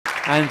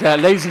And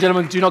ladies and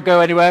gentlemen, do not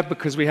go anywhere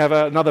because we have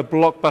another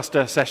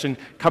blockbuster session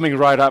coming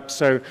right up.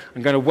 So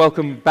I'm going to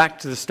welcome back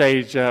to the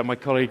stage my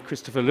colleague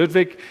Christopher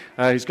Ludwig,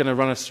 who's going to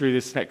run us through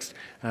this next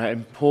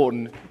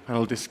important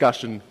panel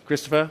discussion.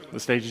 Christopher, the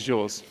stage is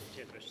yours.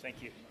 Cheers, Rich.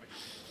 Thank you.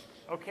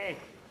 Okay.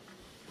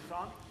 It's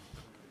on?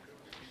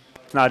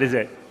 It's not, is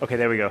it? Okay,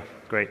 there we go.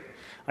 Great.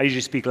 I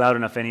usually speak loud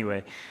enough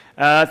anyway.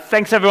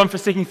 Thanks, everyone, for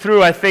sticking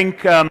through. I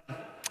think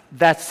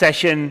that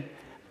session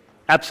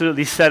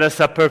absolutely set us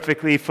up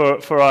perfectly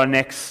for our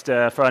next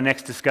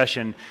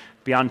discussion,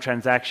 beyond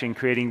transaction,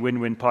 creating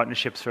win-win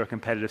partnerships for a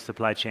competitive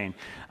supply chain.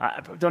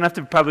 Don't have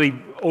to probably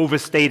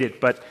overstate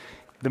it, but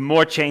the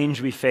more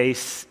change we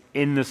face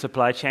in the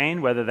supply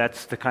chain, whether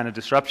that's the kind of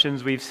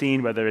disruptions we've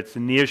seen, whether it's the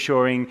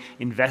nearshoring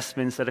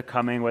investments that are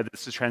coming, whether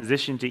it's the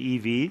transition to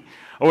EV,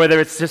 or whether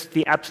it's just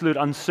the absolute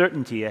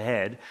uncertainty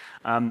ahead,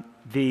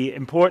 the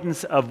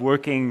importance of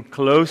working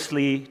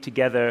closely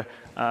together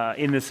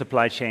in the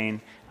supply chain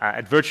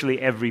at virtually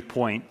every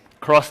point,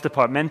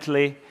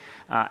 cross-departmentally,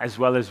 as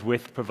well as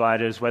with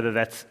providers, whether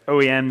that's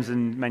OEMs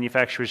and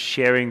manufacturers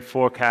sharing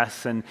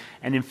forecasts and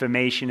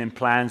information and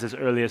plans as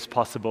early as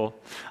possible,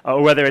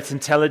 or whether it's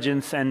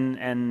intelligence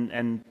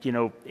and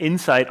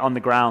insight on the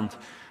ground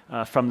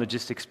from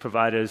logistics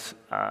providers.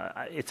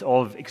 It's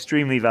all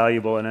extremely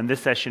valuable, and in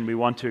this session we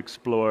want to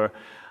explore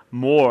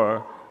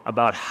more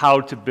about how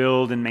to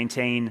build and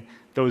maintain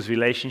those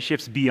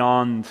relationships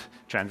beyond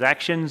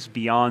transactions,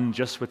 beyond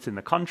just what's in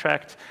the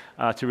contract,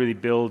 to really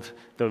build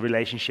the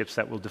relationships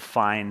that will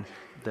define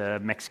the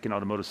Mexican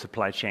automotive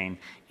supply chain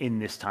in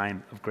this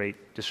time of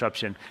great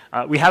disruption.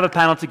 We have a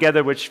panel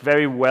together which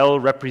very well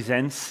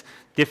represents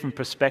different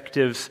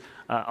perspectives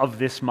of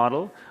this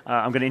model.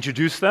 I'm going to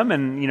introduce them,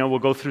 and we'll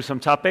go through some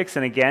topics.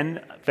 And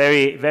again,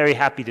 very, very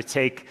happy to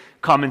take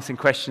comments and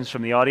questions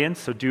from the audience.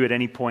 So do at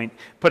any point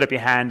put up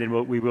your hand, and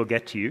we will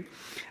get to you.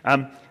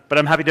 But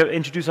I'm happy to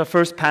introduce our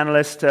first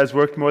panelist, who has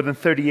worked more than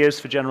 30 years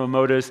for General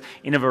Motors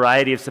in a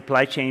variety of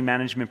supply chain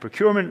management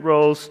procurement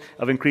roles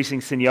of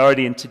increasing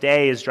seniority, and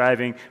today is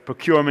driving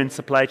procurement,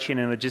 supply chain,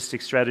 and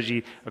logistics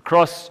strategy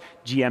across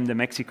GM de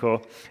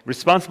Mexico,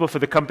 responsible for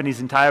the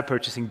company's entire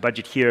purchasing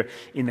budget here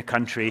in the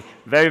country.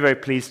 Very, very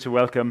pleased to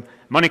welcome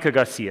Monica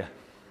Garcia.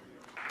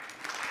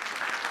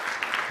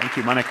 Thank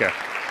you, Monica.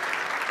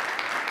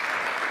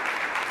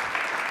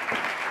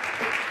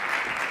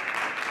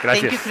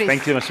 Gracias. Thank you, Chris.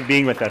 Thank you so much for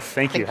being with us.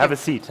 Thank you. Have a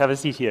seat. Have a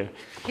seat here.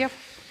 Yep.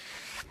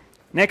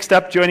 Next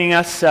up, joining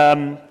us,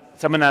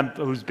 someone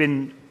who's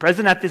been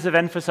present at this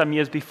event for some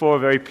years before.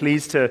 Very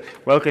pleased to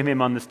welcome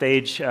him on the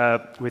stage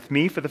with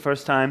me for the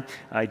first time.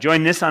 I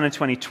joined Nissan in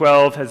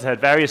 2012, has had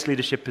various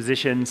leadership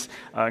positions,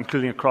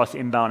 including across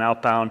inbound,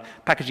 outbound,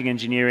 packaging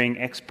engineering,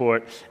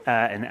 export,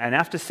 and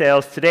after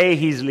sales. Today,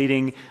 he's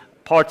leading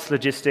parts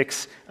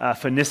logistics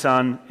for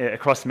Nissan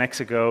across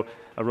Mexico,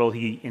 a role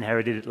he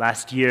inherited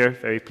last year.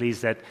 Very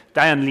pleased that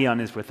Diane Leon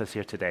is with us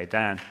here today.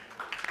 Diane.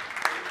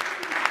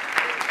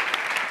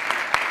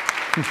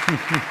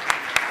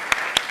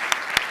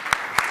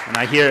 And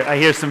I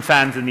hear some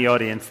fans in the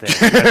audience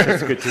there.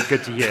 That's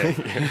good to hear.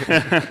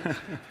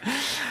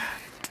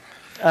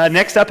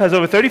 Next up has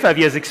over 35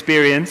 years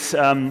experience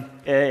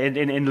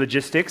in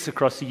logistics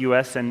across the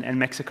US and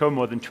Mexico,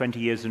 more than 20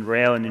 years in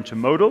rail and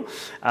intermodal,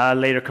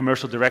 later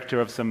commercial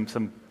director of some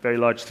very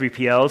large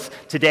 3PLs.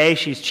 Today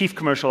she's Chief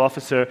Commercial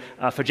Officer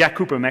for Jack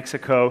Cooper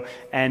Mexico,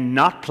 and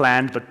not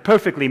planned but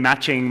perfectly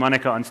matching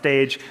Monica on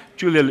stage,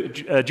 Julie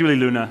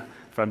Luna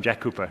from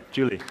Jack Cooper.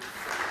 Julie.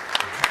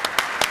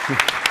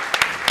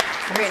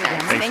 Very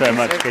nice. Thanks very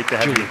much. Great to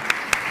have you.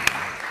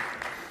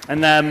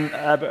 And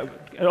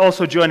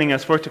also joining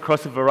us, worked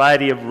across a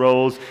variety of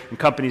roles in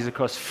companies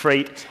across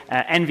freight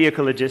and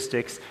vehicle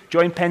logistics.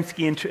 Joined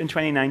Penske in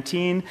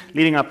 2019,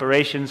 leading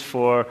operations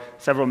for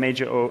several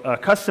major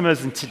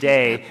customers, and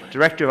today,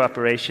 Director of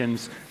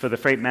Operations for the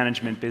Freight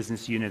Management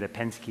Business Unit at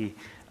Penske.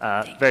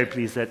 Very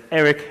pleased that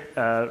Eric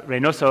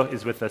Reynoso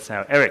is with us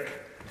now. Eric.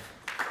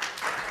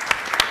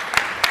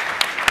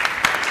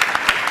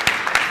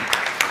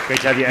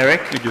 Great to have you,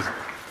 Eric. Thank you.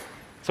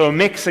 So a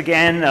mix,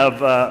 again, of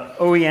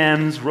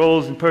OEMs,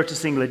 roles in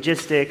purchasing,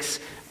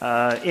 logistics,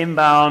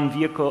 inbound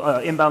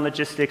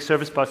logistics,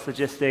 service parts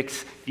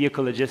logistics,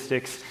 vehicle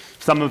logistics,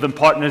 some of them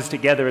partners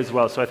together as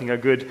well, so I think a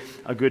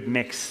good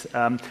mix.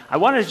 I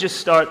want to just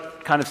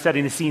start kind of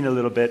setting the scene a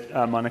little bit,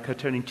 Monica,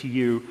 turning to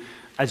you,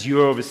 as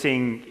you're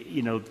overseeing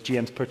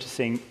GM's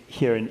purchasing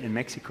here in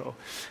Mexico.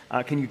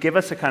 Can you give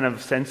us a kind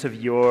of sense of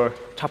your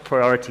top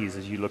priorities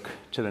as you look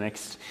to the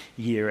next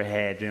year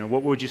ahead?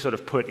 What would you sort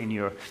of put in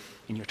your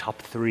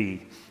top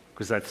three?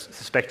 Because I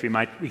suspect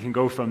we can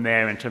go from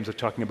there in terms of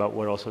talking about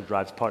what also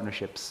drives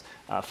partnerships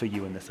for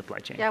you in the supply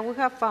chain. Yeah, we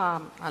have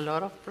a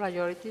lot of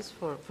priorities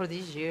for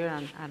this year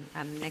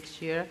and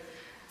next year.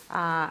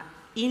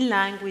 In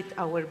line with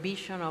our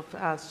vision of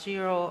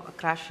zero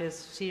crashes,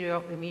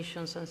 zero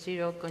emissions, and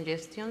zero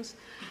congestions,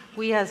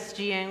 we as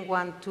GM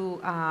want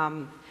to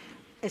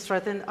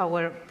strengthen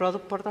our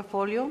product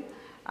portfolio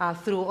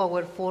through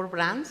our 4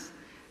 brands.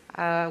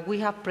 We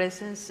have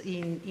presence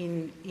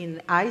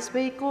in ICE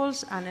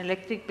vehicles and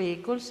electric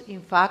vehicles.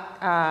 In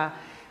fact,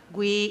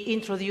 we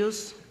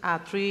introduced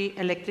 3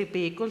 electric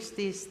vehicles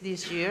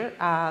this year,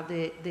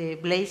 the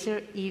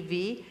Blazer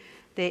EV,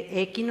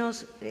 the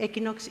Equinox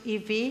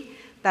EV,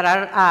 that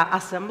are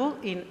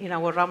assembled in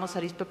our Ramos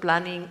Arizpe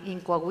plant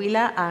in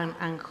Coahuila,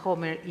 and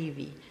Homer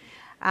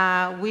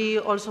EV. We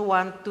also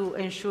want to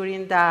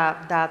ensure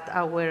that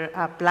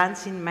our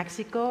plants in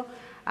Mexico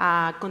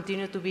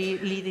continue to be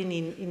leading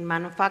in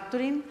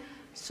manufacturing.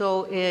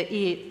 So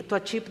to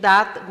achieve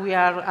that, we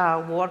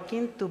are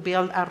working to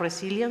build a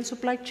resilient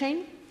supply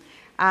chain,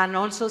 and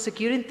also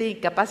security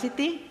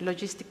capacity,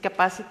 logistic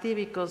capacity,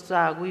 because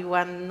we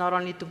want not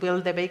only to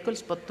build the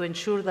vehicles, but to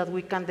ensure that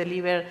we can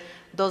deliver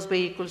those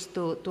vehicles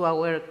to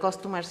our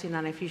customers in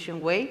an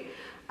efficient way.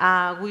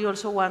 We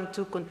also want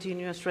to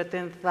continue to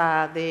strengthen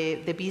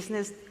the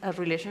business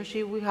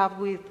relationship we have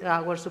with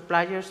our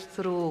suppliers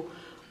through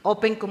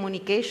open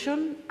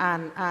communication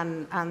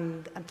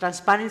and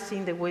transparency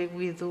in the way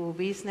we do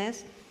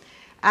business.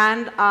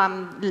 And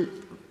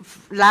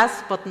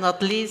last but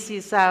not least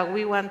is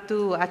we want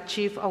to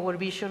achieve our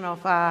vision of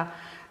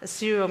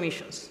zero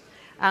emissions.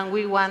 And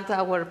we want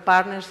our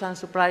partners and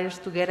suppliers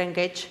to get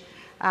engaged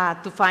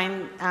to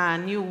find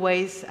new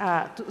ways,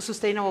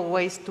 sustainable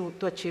ways to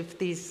achieve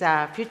this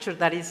future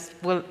that is,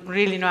 well,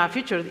 really not a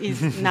future,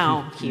 is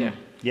now here.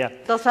 Yeah.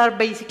 Those are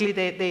basically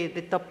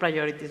the top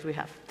priorities we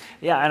have.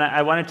 Yeah, and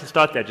I wanted to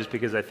start there just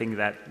because I think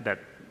that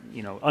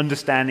you know,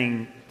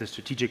 understanding the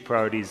strategic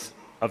priorities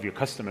of your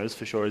customers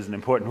for sure is an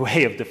important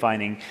way of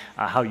defining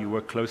how you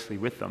work closely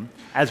with them,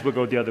 as we'll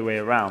go the other way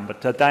around.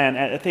 But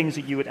Diane, things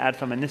that you would add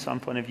from a Nissan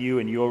point of view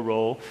in your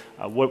role,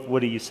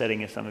 what are you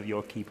setting as some of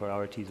your key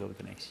priorities over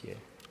the next year?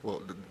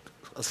 Well,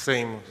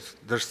 same,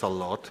 there's a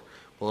lot,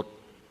 but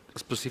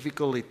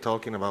specifically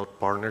talking about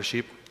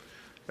partnership,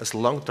 as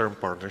long-term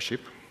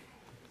partnership,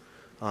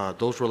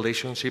 those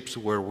relationships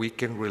where we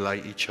can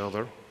rely each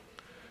other,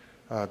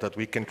 that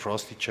we can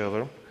trust each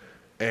other,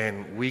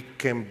 and we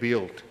can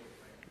build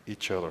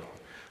each other.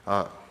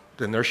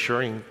 The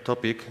nearshoring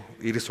topic,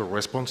 it is a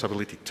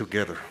responsibility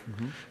together.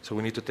 Mm-hmm. So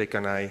we need to take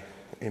an eye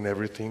in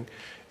everything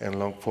and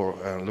look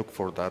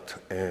for that.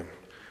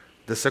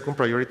 The second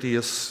priority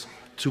is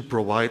to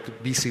provide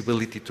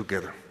visibility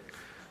together.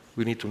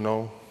 We need to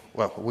know,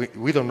 well,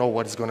 we don't know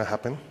what is going to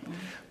happen, mm-hmm.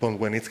 but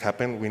when it's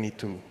happened, we need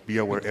to be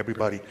aware,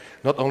 everybody,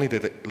 not only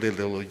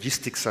the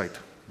logistics side,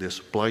 the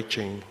supply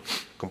chain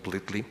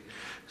completely.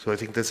 So I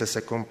think that's a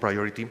second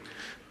priority.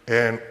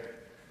 And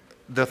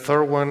the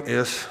third one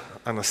is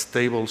a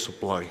stable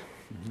supply,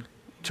 mm-hmm.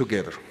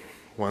 together,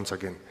 once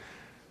again.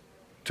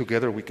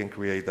 Together we can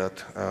create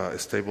that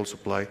stable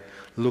supply,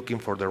 looking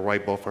for the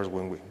right buffers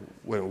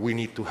when we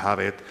need to have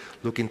it,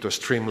 looking to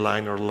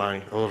streamline or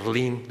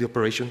lean the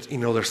operations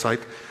in other side,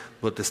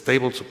 but the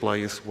stable supply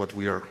is what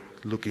we are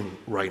looking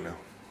right now.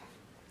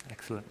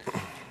 Excellent.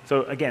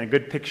 So again, a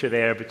good picture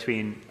there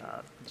between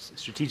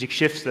strategic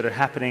shifts that are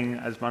happening,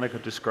 as Monica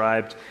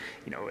described,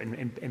 you know,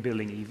 in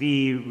building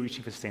EV,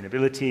 reaching for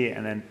sustainability,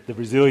 and then the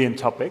resilient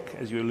topic,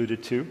 as you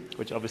alluded to,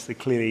 which obviously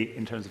clearly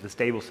in terms of the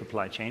stable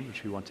supply chain,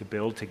 which we want to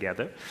build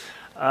together.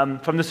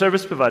 From the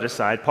service provider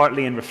side,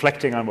 partly in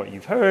reflecting on what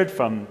you've heard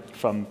from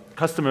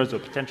customers or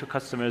potential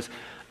customers,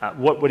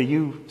 what are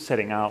you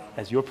setting out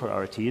as your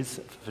priorities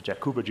for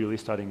Jack Cooper, Julie,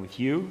 starting with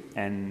you,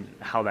 and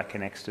how that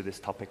connects to this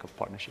topic of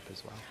partnership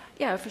as well?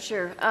 Yeah, for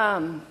sure.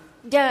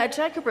 Yeah, at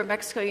Jack Cooper,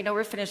 Mexico, you know,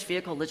 we're finished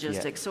vehicle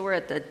logistics, so we're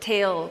at the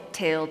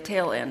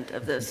tail end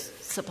of this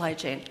supply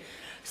chain.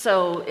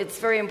 So it's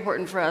very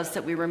important for us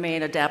that we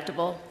remain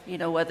adaptable, you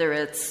know, whether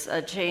it's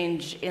a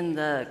change in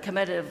the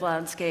competitive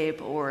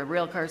landscape or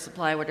railcar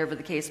supply, whatever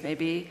the case may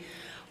be.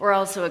 We're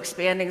also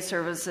expanding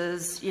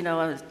services, you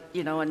know,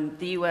 in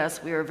the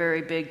U.S., we are a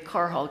very big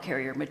car haul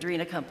carrier,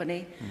 Madrina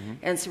Company, mm-hmm.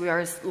 and so we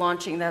are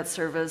launching that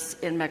service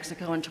in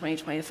Mexico in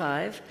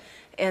 2025.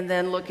 And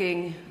then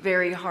looking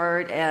very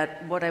hard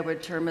at what I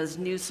would term as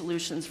new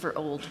solutions for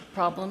old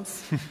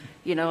problems.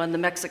 You know, and the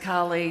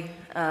Mexicali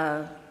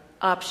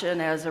option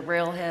as a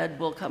railhead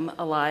will come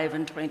alive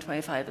in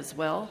 2025 as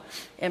well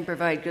and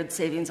provide good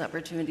savings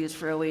opportunities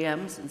for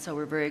OEMs. And so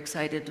we're very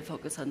excited to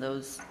focus on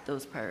those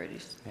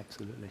priorities.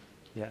 Absolutely.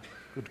 Yeah,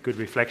 good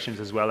reflections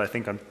as well, I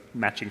think, on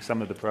matching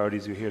some of the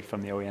priorities we heard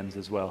from the OEMs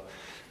as well.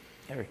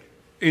 Eric.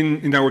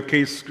 In our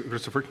case,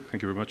 Christopher,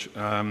 thank you very much.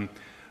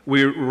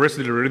 We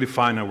recently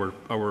redefined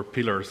our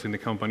pillars in the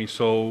company,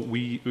 so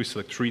we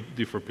select 3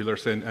 different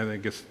pillars, and I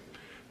guess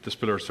these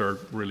pillars are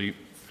really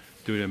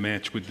doing a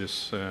match with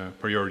these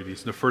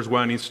priorities. The first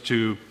one is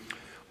to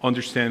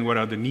understand what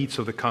are the needs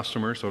of the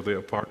customers or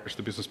the partners,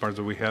 the business partners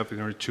that we have, in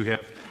order to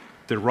have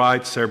the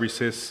right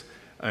services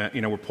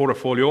in our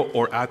portfolio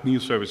or add new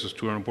services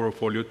to our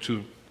portfolio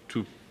to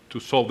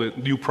solve the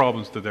new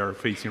problems that they are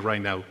facing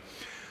right now.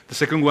 The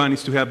second one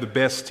is to have the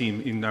best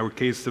team. In our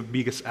case, the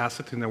biggest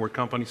asset in our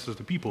companies is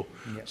the people.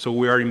 Yeah. So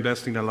we are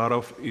investing a lot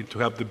to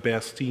have the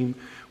best team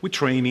with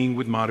training,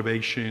 with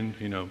motivation,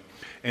 you know,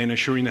 and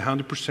ensuring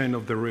 100%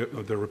 of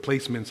the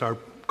replacements are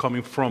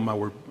coming from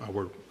our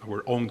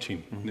own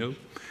team, mm-hmm. you know.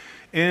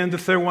 And the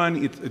third one,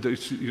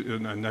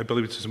 and I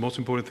believe it's the most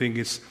important thing,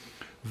 is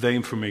the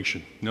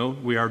information.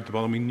 We are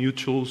developing new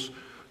tools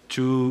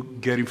to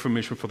get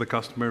information for the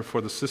customer,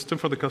 for the system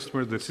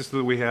the system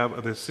that we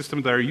have, the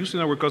system that are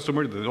using our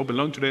customers, that don't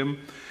belong to them,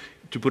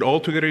 to put all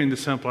together in the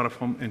same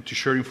platform and to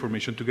share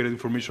information, to get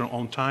information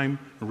on time,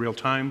 in real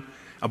time,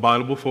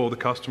 available for all the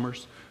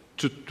customers,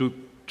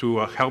 to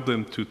help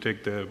them to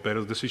take the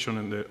better decision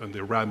in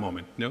the right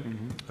moment.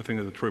 I think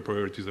are the three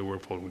priorities that we're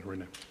following right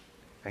now.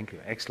 Thank you.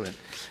 Excellent.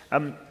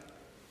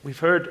 We've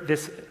heard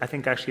this, I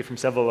think, actually from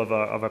several of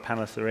our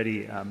panelists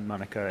already,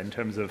 Monica, in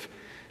terms of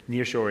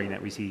nearshoring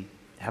that we see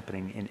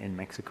happening in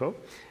Mexico.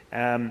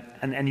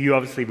 And you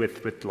obviously,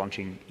 with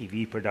launching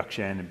EV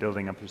production and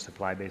building up your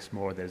supply base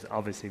more, there's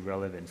obviously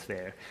relevance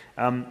there.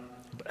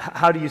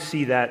 How do you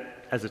see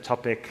that as a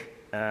topic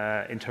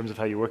in terms of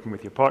how you're working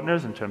with your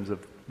partners, in terms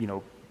of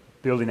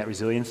building that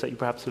resilience that you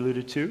perhaps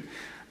alluded to?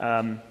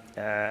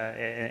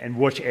 And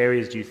which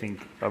areas do you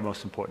think are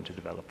most important to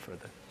develop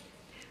further?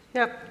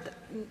 Yeah,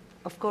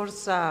 of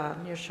course,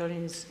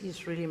 nearshoring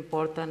is really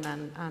important,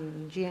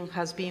 and GM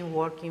has been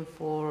working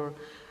for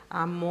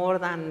more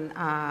than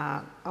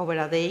over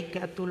a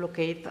decade to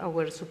locate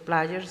our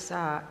suppliers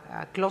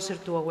closer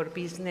to our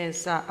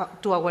business,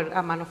 to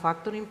our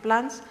manufacturing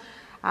plants.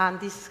 And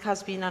this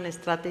has been a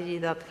strategy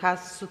that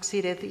has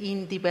succeeded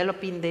in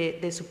developing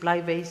the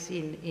supply base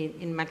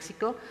in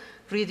Mexico,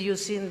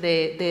 reducing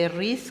the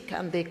risk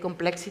and the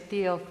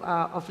complexity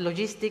of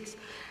logistics.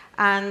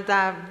 And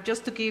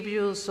just to give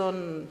you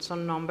some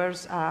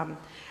numbers,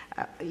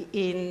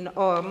 in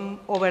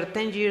over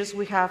 10 years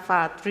we have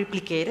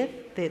triplicated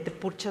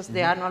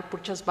the annual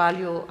purchase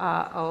value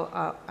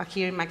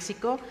here in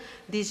Mexico.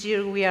 This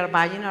year we are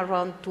buying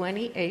around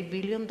 $28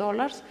 billion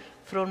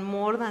from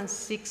more than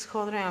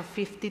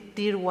 650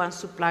 tier 1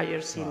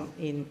 suppliers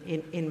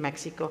in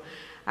Mexico.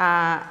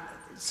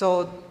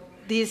 So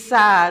this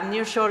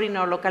nearshoring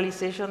or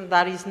localization,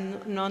 that is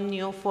not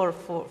new for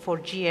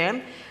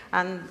GM,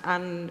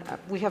 and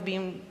we have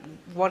been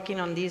working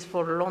on this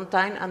for a long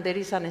time, and there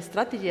is a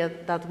strategy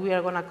that we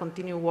are going to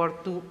continue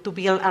work to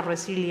build a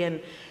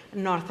resilient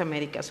North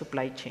America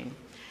supply chain.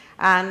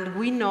 And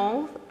we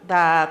know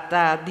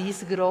that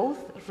this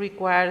growth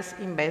requires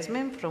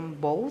investment from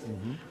both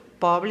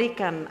public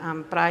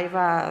and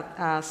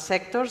private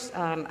sectors,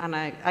 and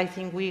I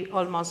think we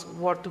almost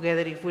work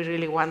together if we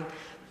really want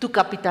to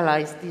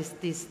capitalize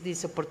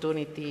this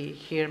opportunity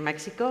here in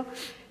Mexico.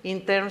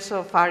 In terms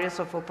of areas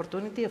of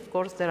opportunity, of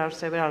course, there are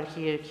several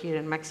here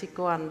in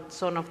Mexico, and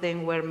some of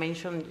them were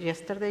mentioned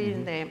yesterday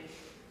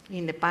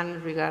in the panel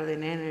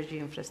regarding energy,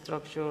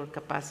 infrastructure,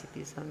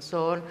 capacities, and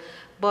so on.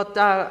 But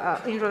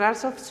in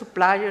regards of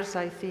suppliers,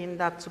 I think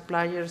that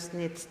suppliers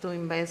need to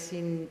invest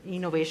in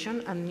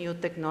innovation and new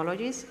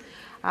technologies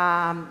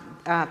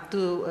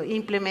to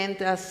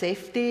implement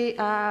safety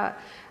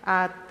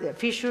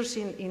features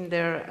in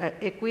their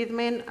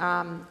equipment.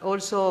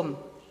 Also,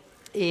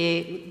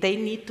 they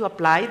need to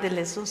apply the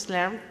lessons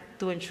learned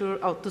to ensure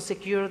or to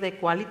secure the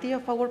quality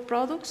of our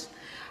products,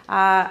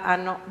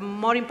 and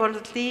more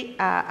importantly,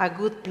 a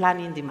good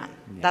planning demand.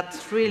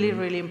 That's really,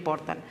 really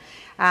important,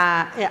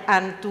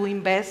 and to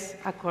invest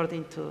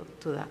according to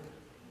that.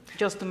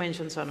 Just to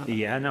mention some of them.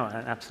 Yeah, no,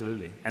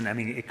 absolutely. And I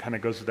mean, it kind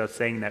of goes without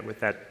saying that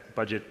with that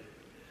budget,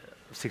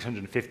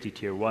 650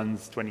 tier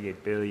 1s,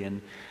 28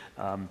 billion,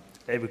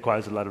 it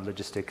requires a lot of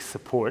logistics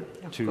support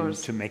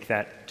to make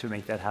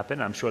that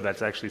happen. I'm sure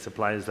that's actually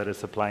suppliers that are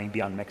supplying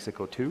beyond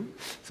Mexico too.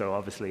 So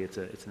obviously it's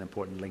an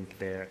important link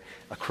there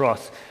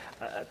across.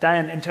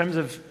 Diane, in terms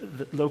of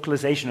the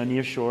localization or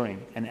nearshoring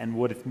and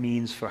what it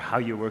means for how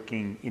you're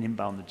working in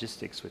inbound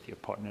logistics with your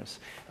partners,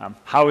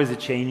 how is it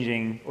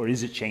changing, or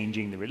is it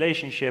changing the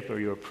relationship or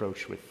your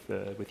approach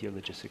with your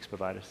logistics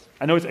providers?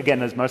 I know it's,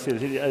 again, as Marcia,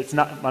 it's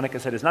not, Monica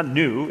said, it's not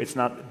new, it's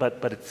not,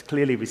 but it's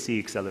clearly we see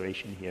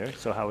acceleration here.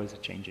 So how is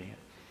it changing it?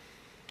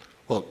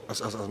 Well,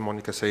 as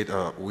Monica said,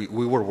 we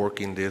were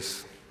working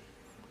this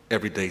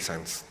every day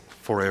since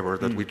forever,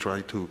 that we try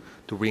to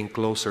bring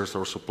closer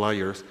our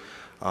suppliers.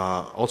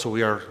 Also,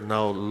 we are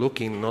now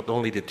looking not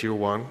only the tier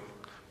 1,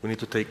 we need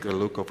to take a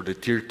look over the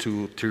tier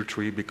 2, tier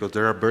 3, because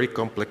there are very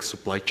complex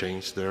supply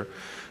chains there.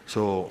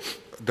 So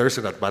there's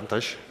an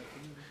advantage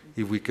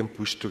if we can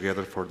push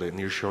together for the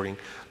nearshoring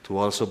to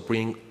also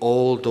bring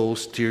all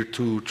those tier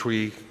 2,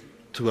 3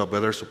 to a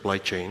better supply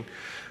chain.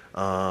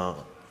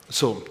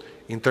 So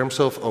in terms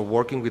of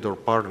working with our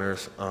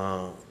partners,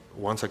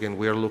 once again,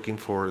 we are looking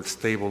for a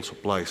stable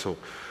supply. So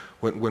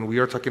when we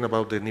are talking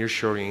about the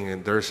nearshoring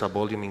and there's a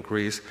volume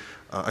increase,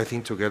 I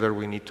think together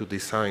we need to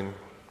design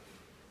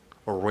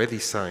or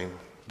redesign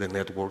the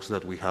networks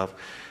that we have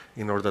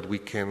in order that we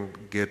can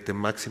get the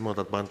maximum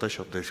advantage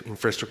of the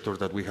infrastructure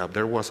that we have.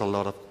 There was a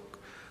lot of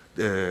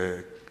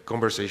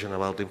conversation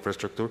about the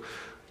infrastructure,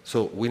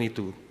 so we need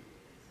to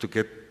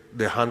get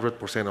the 100%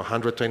 or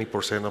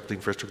 120% of the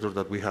infrastructure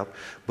that we have,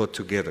 but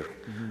together,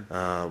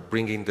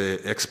 bringing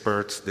the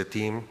experts, the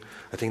team.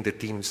 I think the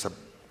team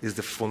is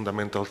the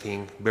fundamental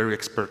thing, very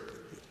expert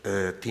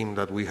team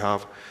that we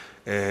have,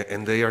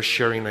 and they are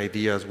sharing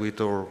ideas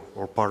with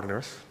our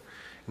partners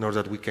in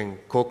order that we can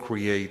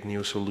co-create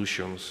new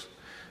solutions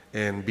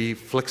and be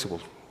flexible.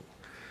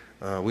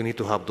 We need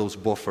to have those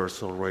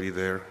buffers already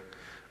there.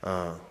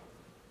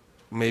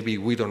 Maybe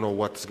we don't know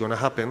what's going to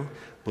happen,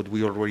 but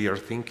we already are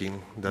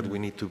thinking that we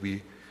need to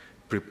be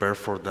prepared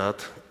for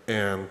that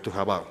and to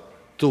have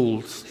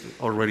tools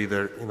already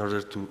there in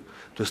order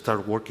to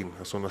start working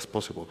as soon as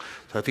possible.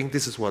 So I think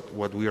this is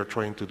what we are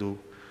trying to do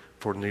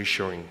for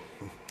nearshoring.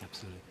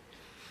 Absolutely.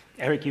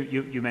 Eric,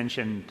 you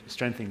mentioned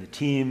strengthening the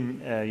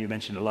team. You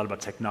mentioned a lot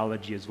about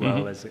technology as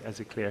well as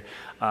a clear.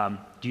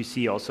 Do you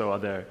see also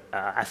other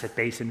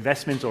asset-based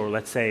investments, or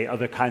let's say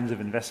other kinds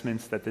of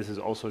investments that this is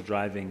also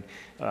driving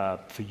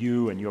for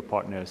you and your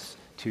partners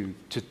to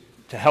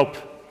help?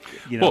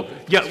 Well,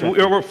 yeah,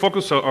 we're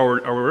focused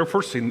our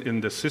efforts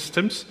in the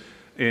systems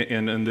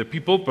and the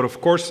people, but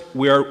of course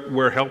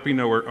we're helping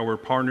our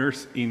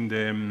partners in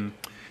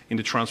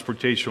the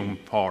transportation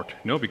part,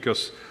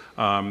 because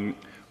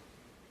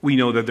we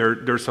know that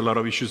there's a lot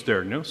of issues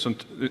there. No? So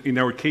in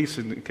our case,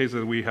 in the case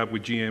that we have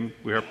with GM,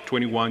 we have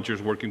 21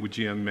 years working with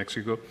GM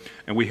Mexico,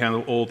 and we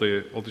handle all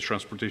the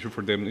transportation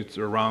for them. It's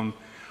around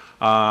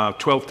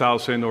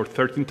 12,000 or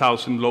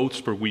 13,000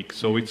 loads per week,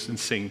 so it's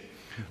insane.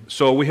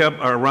 So we have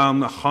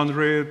around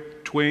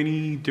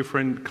 120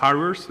 different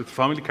carriers,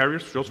 family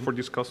carriers, just for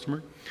this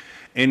customer.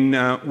 And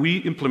we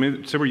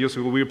implemented, several years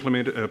ago, we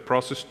implemented a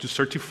process to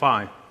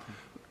certify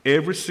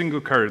every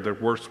single carrier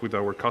that works with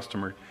our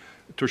customer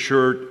to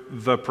assure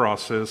the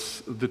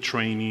process, the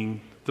training,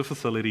 the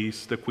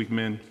facilities, the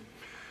equipment.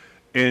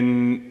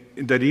 And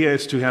the idea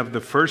is to have the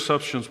first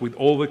options with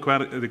all the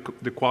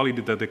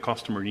quality that the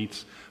customer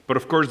needs. But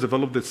of course,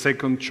 develop the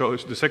second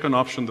choice, the second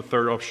option, the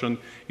third option.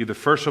 If the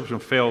first option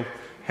failed,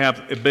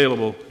 have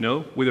available,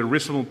 with a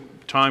reasonable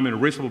time and a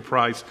reasonable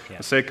price,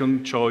 a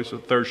second choice, a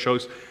third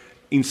choice,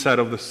 inside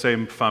of the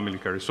same family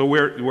carrier. So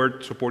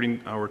we're supporting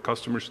our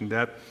customers in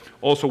that.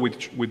 Also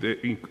with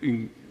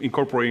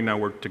incorporating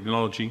our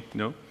technology,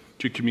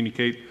 to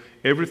communicate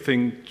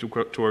everything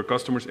to our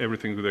customers,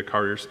 everything to the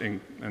carriers,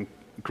 and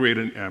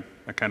creating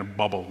a kind of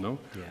bubble,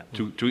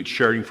 to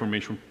share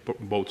information from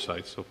both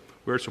sides. So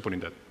we're supporting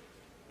that.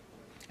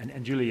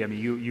 And Julie, I mean,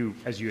 you,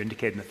 as you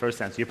indicated in the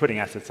first answer, you're putting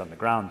assets on the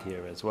ground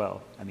here as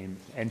well. I mean,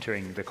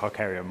 entering the car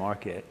carrier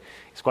market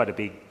is quite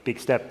a big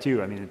step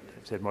too. I mean,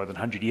 I've said more than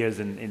 100 years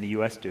in the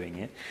US doing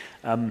it.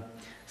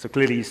 So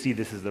clearly you see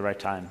this is the right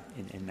time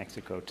in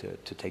Mexico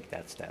to take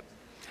that step.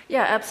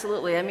 Yeah,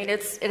 absolutely. I mean,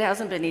 it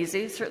hasn't been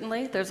easy,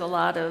 certainly. There's a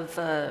lot of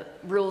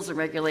rules and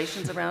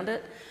regulations around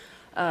it.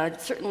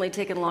 It's certainly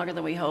taken longer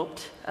than we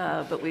hoped,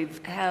 but we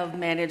have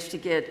managed to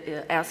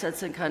get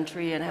assets in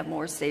country and have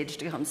more stage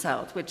to come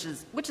south, which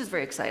is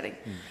very exciting.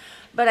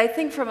 But I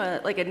think from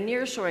a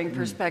nearshoring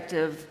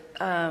perspective,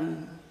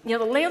 the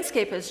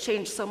landscape has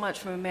changed so much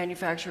from a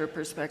manufacturer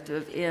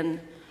perspective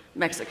in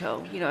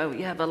Mexico.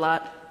 You have a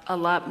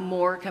lot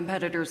more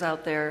competitors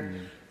out there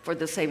for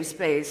the same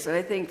space. And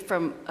I think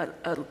from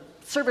a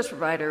service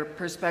provider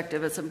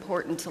perspective, it's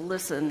important to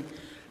listen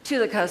to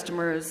the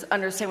customers,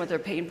 understand what their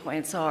pain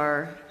points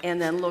are,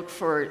 and then look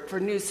for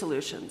new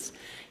solutions.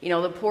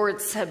 The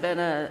ports have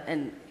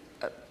been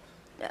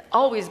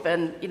always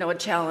been, a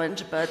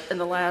challenge, but in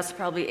the last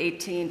probably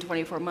 18,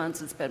 24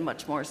 months, it's been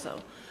much more so.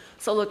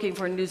 So looking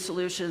for new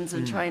solutions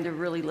and trying to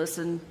really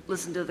listen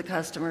to the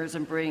customers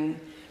and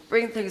bring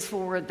things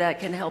forward that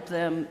can help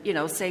them,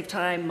 save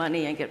time,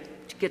 money, and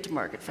get to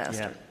market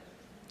faster.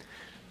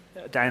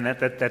 Yeah. Diane,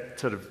 that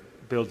sort of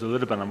builds a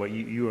little bit on what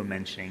you were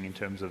mentioning in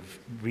terms of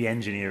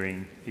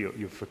re-engineering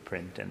your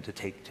footprint and to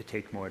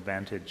take more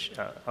advantage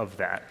of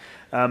that.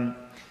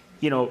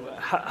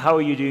 How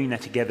are you doing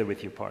that together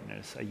with your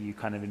partners? Are you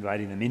kind of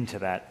inviting them into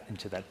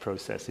that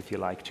process, if you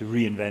like, to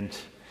reinvent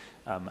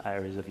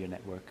areas of your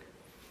network?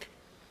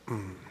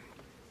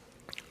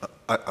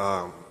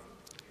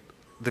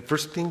 The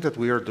first thing that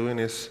we are doing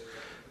is,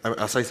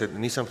 as I said,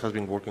 Nissan has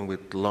been working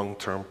with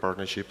long-term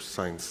partnerships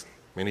since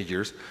many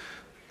years.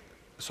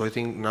 So I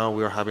think now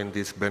we are having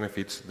these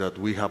benefits that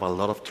we have a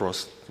lot of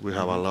trust, we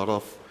have a lot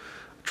of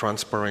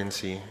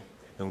transparency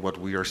in what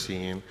we are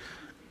seeing.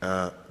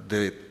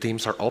 The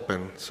teams are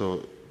open,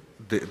 so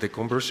the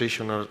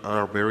conversations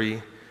are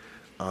very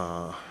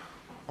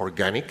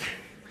organic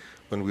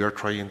when we are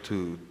trying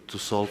to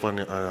solve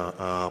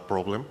a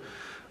problem.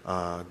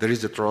 There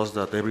is the trust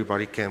that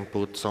everybody can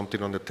put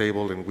something on the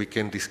table and we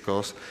can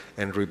discuss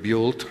and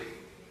rebuild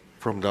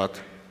from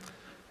that.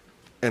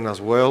 And as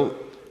well,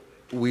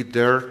 we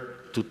dare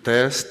to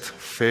test,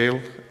 fail,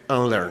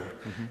 and learn,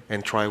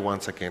 and try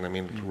once again. I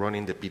mean,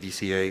 running the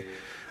PDCA,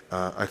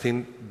 I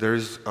think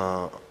there's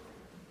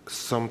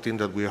something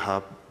that we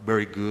have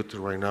very good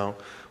right now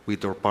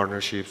with our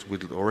partnerships,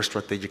 with our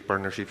strategic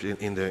partnerships.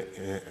 In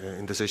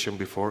the session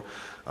before,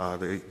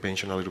 they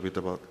mentioned a little bit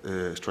about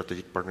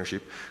strategic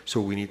partnership. So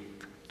we need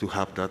to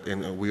have that,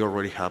 and we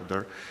already have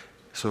that.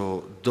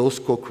 So those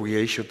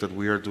co-creations that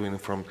we are doing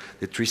from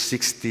the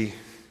 360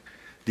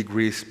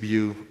 degrees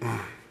view,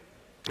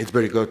 it's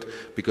very good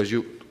because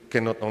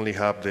cannot only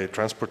have the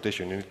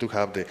transportation, you need to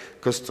have the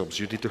customs,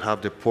 you need to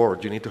have the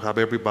port, you need to have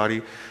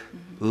everybody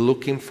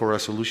looking for a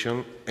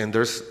solution, and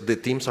the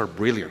teams are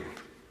brilliant.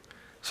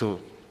 So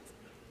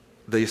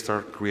they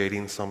start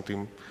creating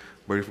something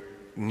very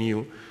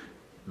new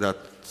that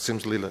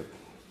seems like,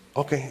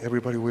 okay,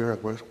 everybody we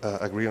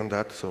agree on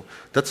that. So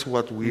that's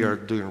what we are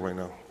doing right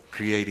now,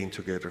 creating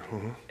together.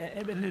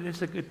 And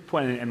it's a good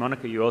point. And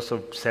Monica, you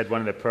also said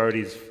one of the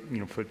priorities,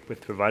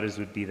 with providers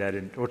would be that,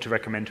 or to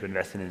recommend to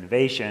invest in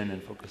innovation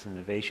and focus on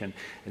innovation.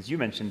 As you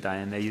mentioned,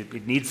 Diane,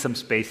 it needs some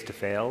space to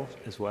fail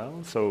as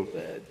well. So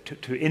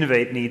to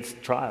innovate needs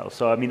trials.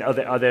 So I mean,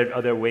 are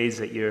there ways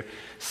that you're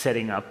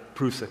setting up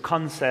proofs of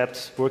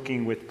concepts,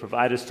 working with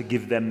providers to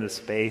give them the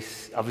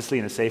space, obviously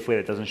in a safe way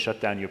that doesn't shut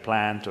down your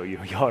plant or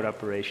your yard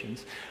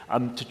operations,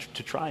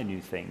 to try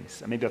new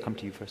things? Maybe I'll come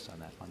to you first on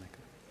that, Monica.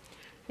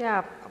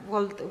 Yeah,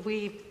 well,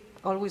 we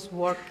always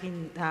work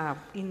in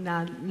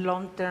a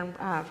long-term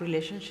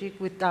relationship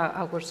with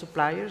our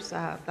suppliers.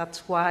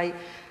 That's why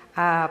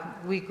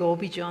we go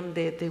beyond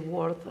the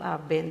word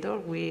vendor.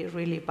 We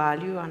really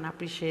value and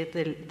appreciate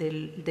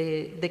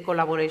the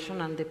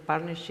collaboration and the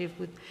partnership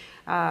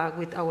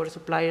with our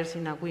suppliers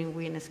in a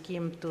win-win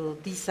scheme to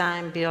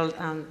design, build,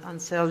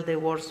 and sell the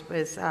world's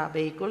best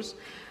vehicles.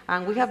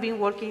 And we have been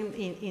working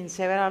in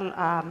several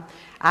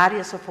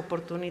areas of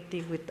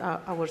opportunity with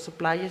our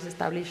suppliers,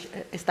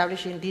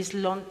 establishing this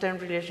long-term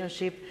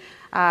relationship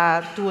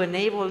to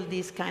enable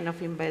this kind of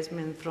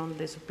investment from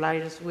the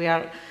suppliers. We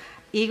are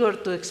eager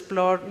to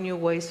explore new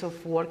ways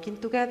of working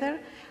together,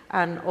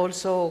 and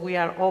also we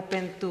are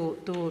open to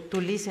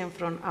listen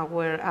from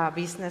our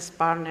business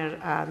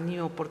partner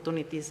new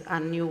opportunities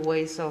and new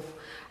ways of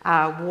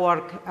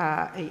work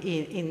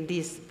in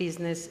this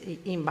business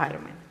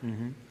environment.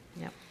 Mm-hmm.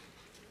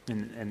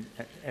 And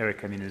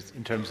Eric, I mean,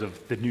 in terms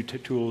of the new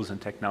tools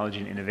and technology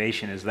and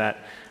innovation, is there,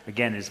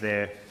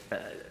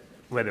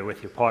 whether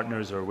with your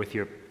partners or with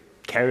your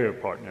carrier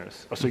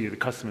partners, or so you're the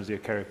customers of your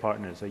carrier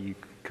partners, are you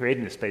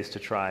creating a space to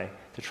try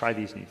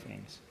these new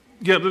things?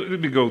 Yeah,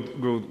 let me go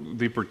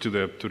deeper to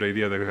the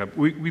idea that we have.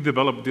 We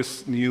developed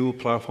this new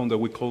platform that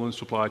we call the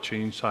supply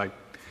chain site,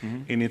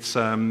 and it's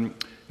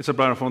a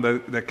platform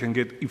that can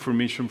get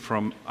information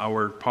from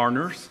our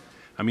partners.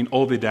 I mean,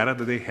 all the data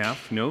that they have,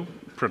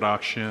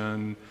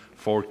 production,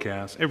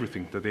 forecast,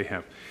 everything that they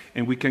have.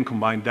 And we can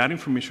combine that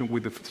information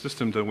with the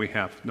system that we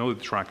have, the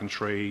track and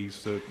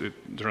trace, the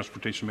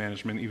transportation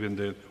management, even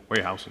the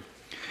warehousing.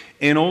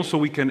 And also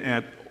we can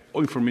add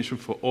information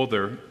for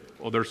other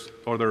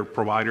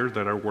providers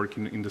that are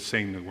working in the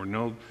same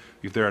network.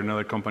 If there are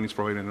other companies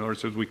providing another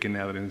service, we can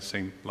add it in the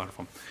same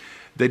platform.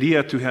 The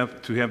idea to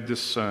have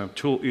this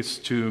tool is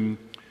to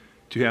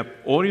have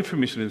all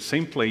information in the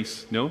same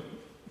place,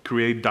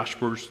 create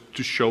dashboards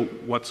to show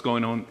what's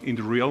going on in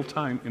the real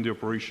time in the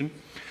operation,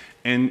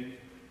 and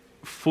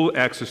full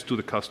access to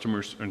the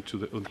customers and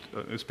to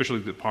especially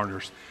the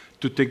partners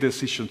to take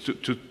decisions,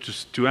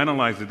 to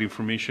analyze the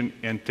information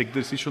and take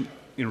decision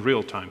in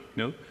real time.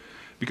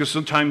 Because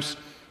sometimes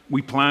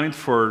we plan it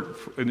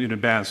in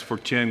advance for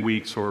 10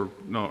 weeks or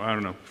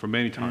for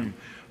many times.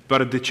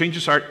 But the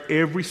changes are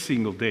every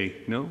single day.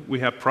 We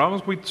have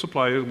problems with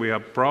suppliers, we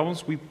have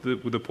problems with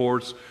the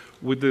ports,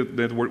 with the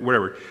network,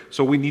 whatever.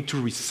 So we need to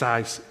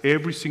resize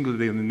every single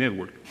day on the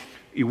network.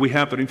 If we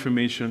have that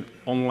information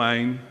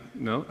online,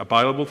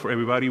 available for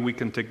everybody, we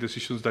can take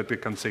decisions that they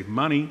can save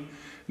money,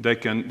 they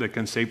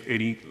can save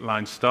any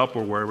line stop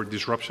or wherever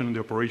disruption in the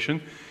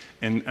operation.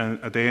 And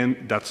at the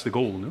end, that's the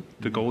goal.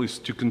 The goal is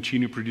to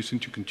continue producing,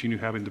 to continue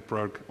having the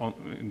product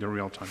in the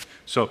real time.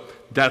 So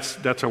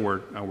that's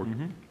our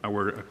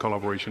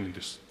collaboration in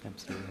this.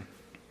 Absolutely.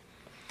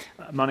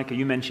 Monica,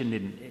 you mentioned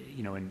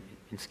in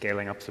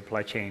scaling up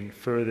supply chain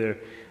further,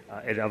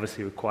 it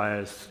obviously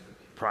requires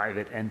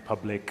private and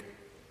public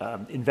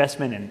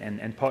investment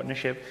and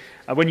partnership.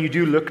 When you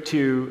do look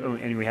to,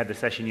 and we had the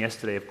session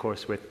yesterday, of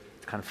course, with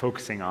kind of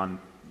focusing on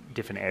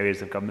different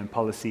areas of government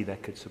policy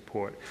that could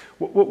support,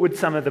 what would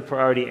some of the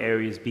priority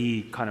areas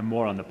be, kind of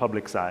more on the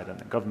public side, on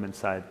the government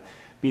side,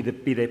 be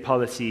they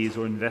policies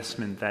or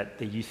investment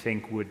that you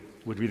think would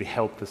really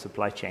help the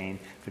supply chain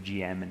for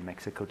GM in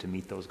Mexico to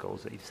meet those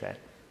goals that you've set?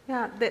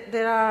 Yeah,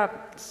 there are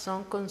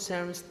some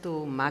concerns to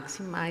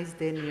maximize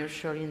the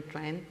nearshoring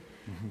trend,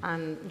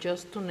 and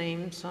just to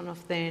name some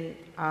of them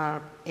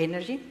are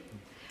energy,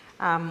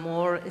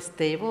 more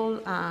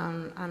stable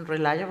and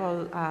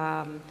reliable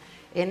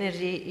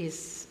energy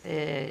is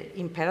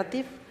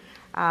imperative.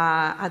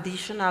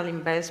 Additional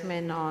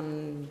investment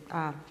on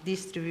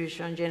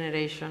distribution,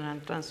 generation,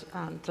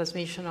 and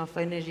transmission of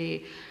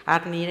energy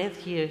are needed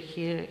here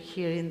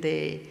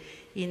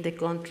in the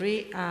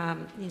country.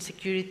 In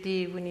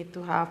security, we need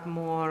to have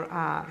more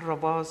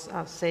robust,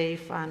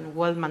 safe, and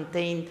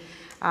well-maintained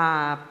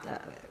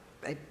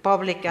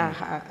public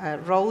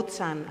roads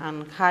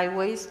and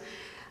highways.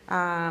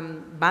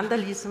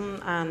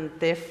 Vandalism and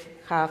theft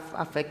have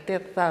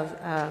affected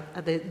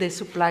the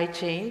supply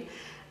chain,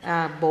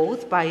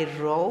 both by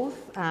road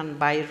and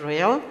by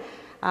rail.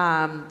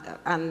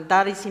 And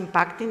that is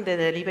impacting the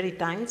delivery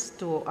times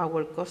to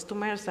our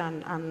customers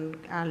and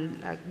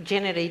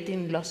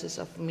generating losses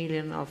of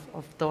millions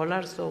of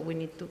dollars. So we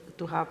need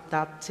to have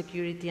that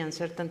security and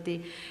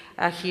certainty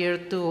here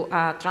to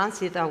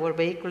transit our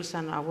vehicles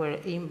and our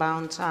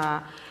inbound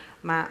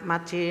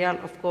material,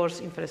 of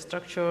course,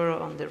 infrastructure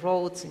on the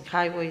roads, in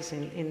highways,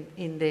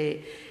 in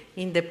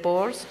the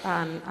ports,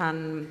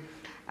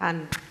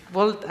 and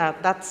well,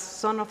 that's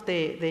some of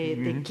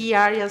the key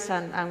areas,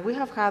 and we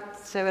have had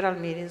several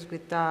meetings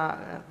with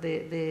the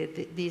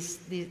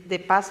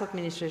past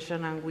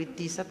administration and with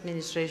this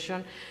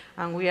administration,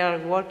 and we are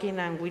working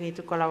and we need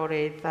to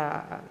collaborate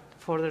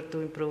further to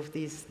improve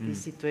this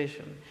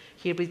situation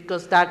here,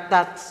 because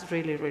that's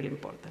really, really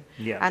important.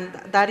 Yeah. And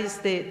that is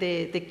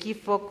the key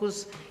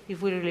focus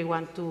if we really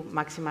want to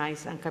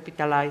maximize and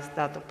capitalize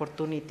that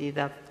opportunity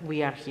that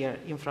we are here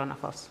in front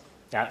of us.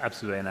 Yeah,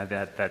 absolutely, and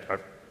that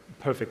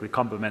perfectly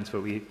complements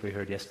what we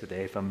heard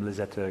yesterday from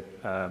Lizetta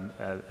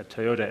at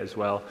Toyota as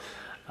well.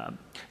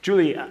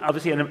 Julie,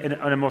 obviously in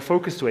a more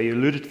focused way, you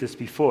alluded to this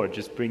before,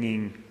 just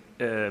bringing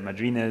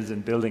madrinas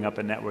and building up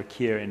a network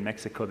here in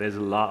Mexico. There's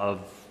a lot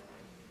of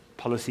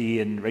policy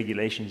and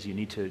regulations you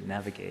need to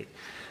navigate.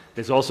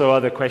 There's also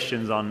other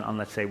questions on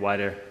let's say,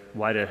 wider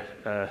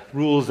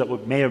rules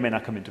that may or may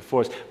not come into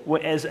force.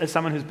 As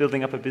someone who's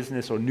building up a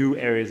business or new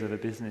areas of a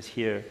business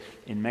here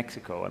in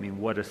Mexico, I mean,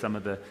 what are some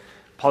of the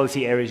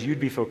policy areas you'd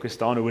be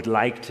focused on or would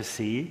like to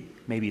see,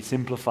 maybe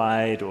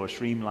simplified or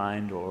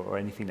streamlined, or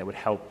anything that would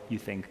help you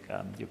think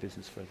your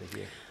business further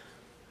here?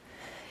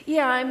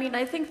 Yeah, I mean,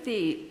 I think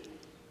the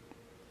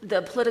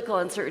political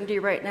uncertainty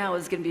right now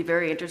is going to be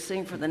very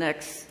interesting for the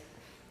next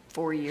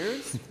 4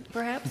 years,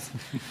 perhaps,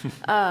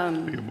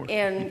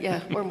 and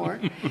yeah, or more.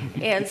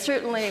 And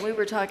certainly, we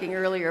were talking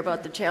earlier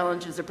about the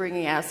challenges of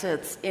bringing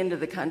assets into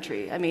the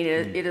country. I mean,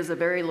 it is a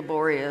very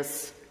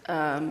laborious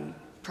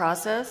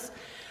process.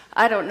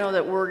 I don't know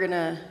that we're going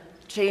to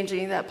change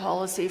any of that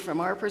policy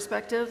from our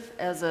perspective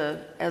as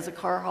a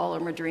car haul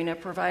or madrina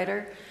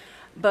provider.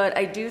 But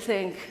I do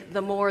think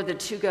the more the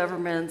two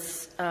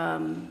governments,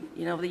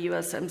 you know, the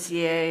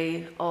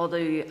USMCA, all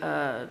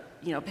the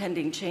you know,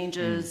 pending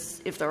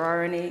changes, if there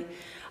are any,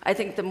 I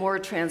think the more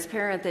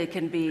transparent they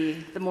can be,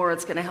 the more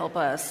it's going to help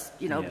us,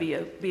 you know, be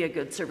a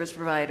good service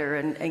provider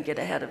and get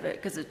ahead of it,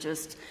 because it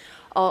just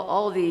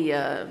all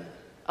the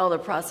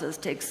process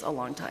takes a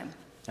long time.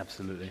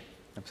 Absolutely,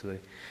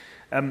 absolutely.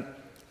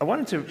 I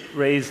wanted to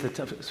raise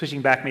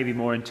switching back maybe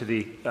more into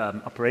the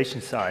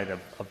operations side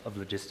of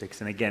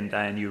logistics. And again,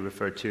 Diane, you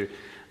referred to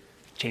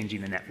changing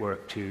the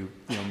network to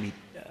meet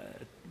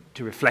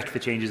to reflect the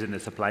changes in the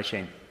supply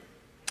chain.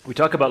 We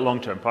talk about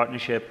long-term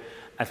partnership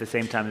at the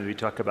same time that we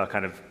talk about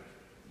kind of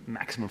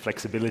maximum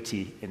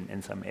flexibility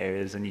in some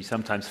areas. And you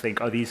sometimes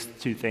think, are these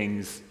two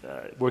things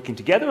working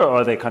together,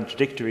 or are they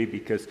contradictory?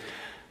 Because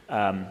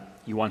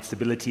you want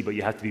stability, but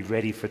you have to be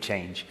ready for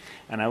change.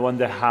 And I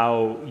wonder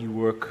how you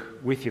work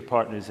with your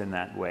partners in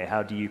that way.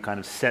 How do you kind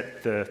of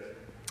set the,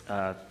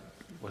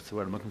 what's the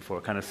word I'm looking for,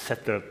 kind of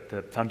set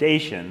the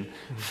foundation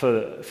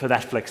for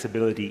that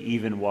flexibility,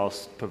 even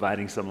whilst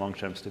providing some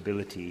long-term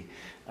stability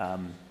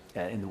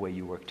in the way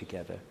you work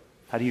together?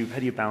 How do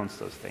you balance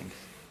those things?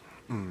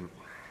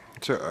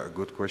 It's a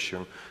good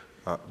question.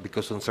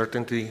 Because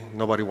uncertainty,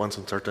 nobody wants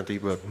uncertainty,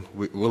 but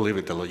we'll live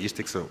with the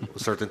logistics, so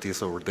certainty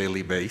is our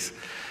daily base.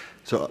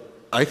 So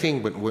I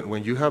think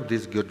when you have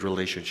this good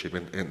relationship,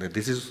 and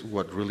this is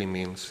what really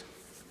means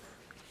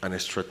a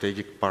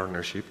strategic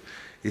partnership,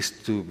 is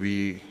to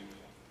be,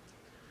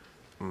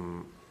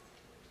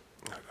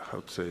 how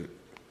to say,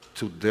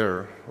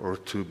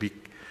 to be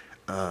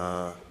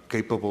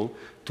capable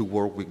to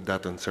work with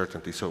that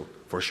uncertainty. So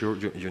for sure,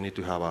 you need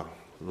to have a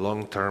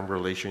long-term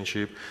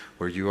relationship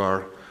where you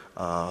are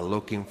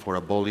looking for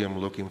a volume,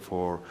 looking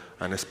for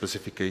a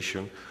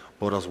specification,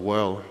 but as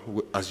well,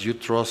 as you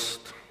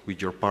trust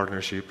with your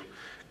partnership,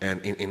 and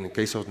in the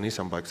case of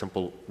Nissan, by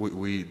example,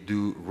 we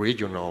do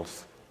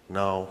regionals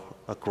now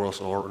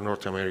across all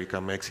North America,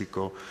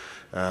 Mexico,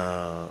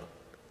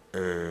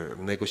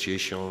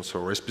 negotiations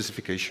or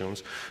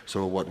specifications.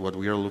 So what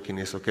we are looking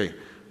is, okay,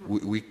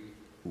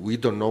 we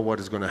don't know what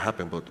is going to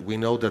happen, but we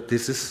know that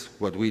this is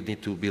what we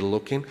need to be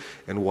looking,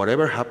 and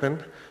whatever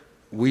happened,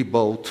 we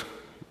both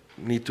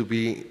need to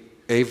be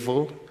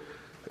able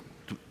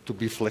to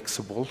be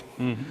flexible.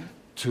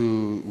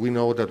 We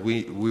know that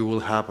we will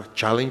have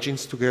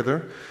challenges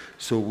together,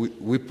 so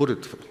we put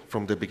it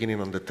from the beginning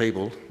on the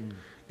table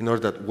in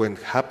order that when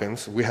it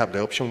happens, we have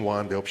the option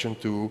 1, the option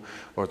 2,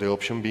 or the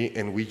option B,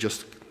 and we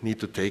just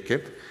need to take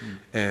it.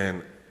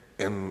 And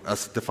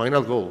as the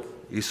final goal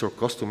is our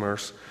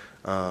customers,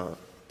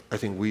 I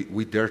think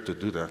we dare to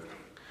do that.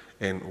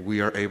 And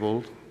we are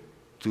able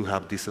to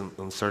have this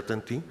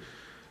uncertainty,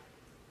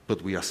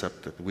 but we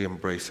accept it, we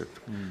embrace it.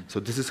 So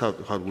this is how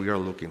we are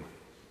looking.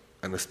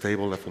 And a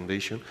stable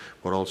foundation,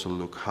 but also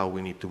look how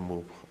we need to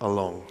move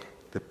along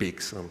the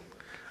peaks and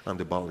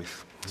the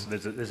valleys. So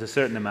there's a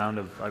certain amount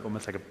of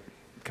almost like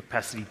a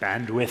capacity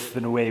bandwidth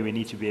in a way we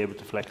need to be able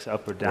to flex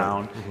up or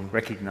down,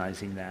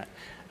 recognizing that.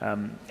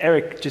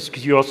 Eric, just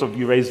because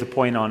you raised the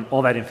point on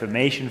all that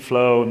information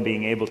flow and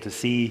being able to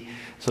see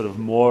sort of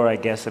more, I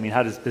guess. I mean,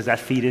 how does that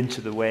feed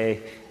into the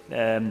way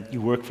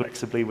you work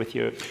flexibly with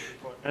your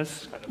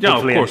partners? Yeah,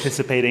 of course.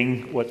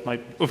 Anticipating what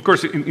might... Of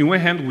course, in one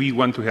hand, we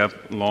want to have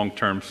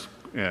long-term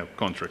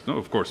contracts, no?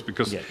 Of course,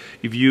 because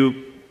if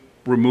you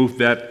remove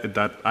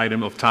that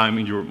item of time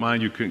in your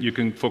mind, you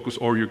can focus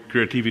all your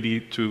creativity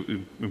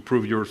to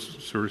improve your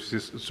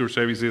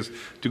services,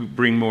 to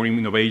bring more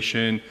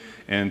innovation,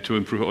 and to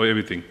improve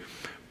everything.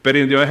 But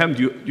on the other hand,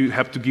 you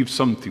have to give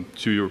something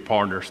to your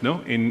partners,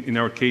 no? In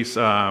our case,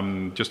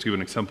 just to give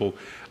an example,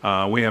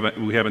 we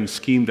have a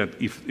scheme that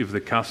if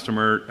the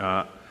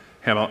customer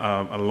have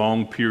a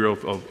long period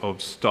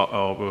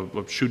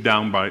of shoot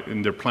down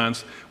in their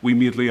plants, we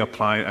immediately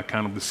apply a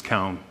kind of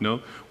discount.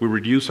 No, we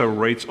reduce our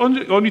rates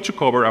only to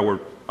cover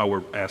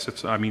our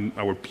assets. I mean,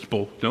 our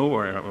people, no,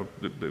 or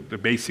the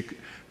basic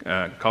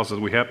costs that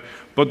we have.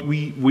 But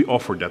we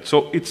offer that.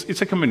 So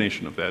it's a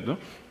combination of that. No,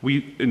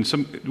 we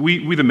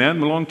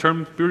demand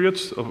long-term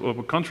periods of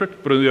a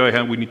contract, but on the other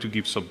hand, we need to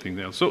give something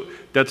else. So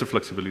that's a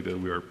flexibility that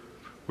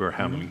we are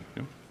handling.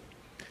 You know?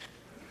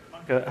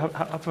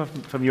 How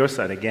from your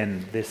side,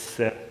 again, this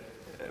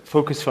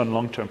focus on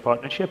long-term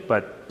partnership,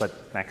 but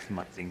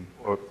maximizing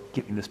or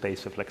giving the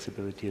space for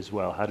flexibility as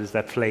well. How does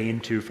that play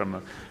into from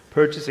a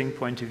purchasing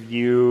point of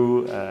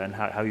view and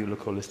how you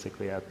look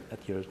holistically at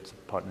your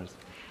partners?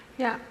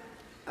 Yeah.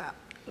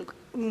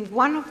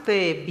 One of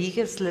the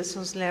biggest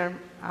lessons learned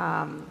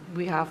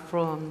we have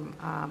from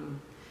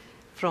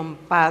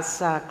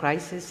past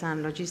crises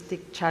and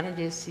logistic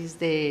challenges is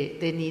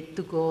the need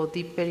to go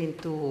deeper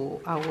into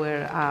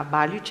our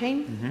value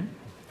chain.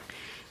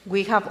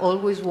 We have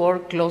always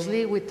worked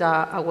closely with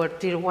our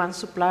tier 1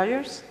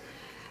 suppliers,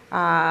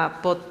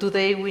 but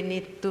today we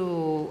need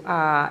to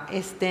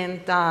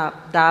extend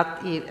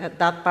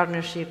that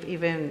partnership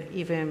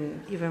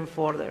even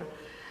further.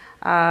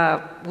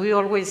 We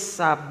always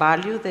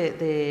value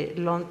the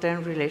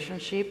long-term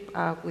relationship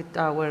with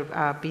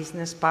our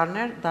business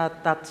partner.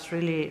 That's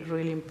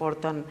really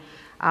important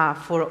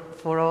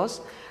for us.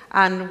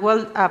 And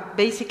well,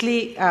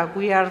 basically,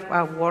 we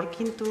are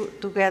working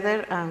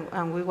together,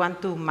 and we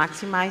want to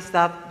maximize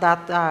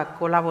that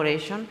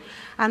collaboration.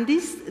 And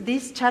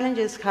these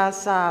challenges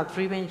has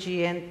driven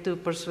GN to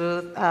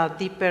pursue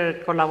deeper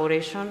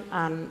collaboration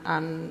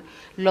and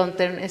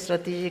long-term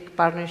strategic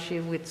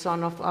partnership with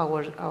some of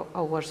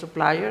our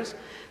suppliers.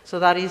 So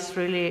that is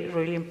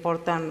really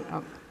important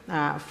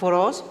for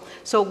us.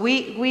 So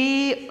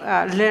we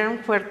learn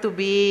where to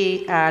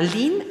be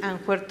lean and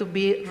where to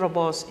be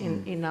robust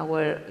in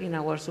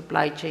our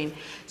supply chain.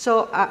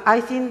 So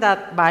I think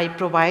that by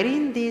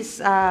providing this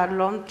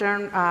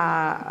long-term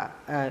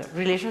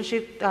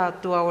relationship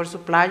to our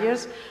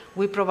suppliers,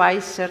 we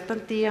provide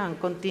certainty and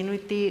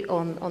continuity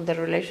on the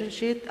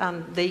relationship,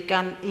 and they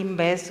can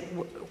invest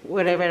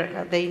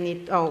wherever they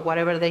need or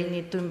whatever they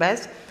need to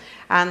invest.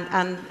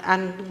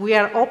 And we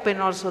are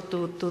open also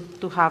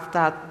to have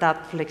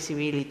that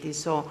flexibility.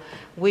 So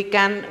we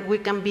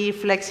can be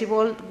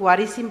flexible.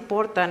 What is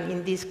important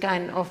in this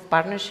kind of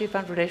partnership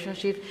and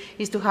relationship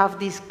is to have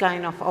this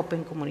kind of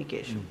open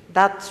communication.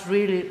 That's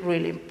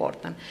really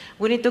important.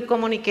 We need to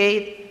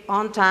communicate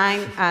on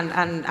time,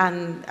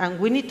 and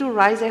we need to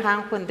raise a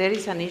hand when there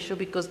is an issue,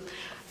 because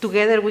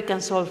together we can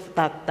solve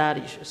that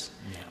issues.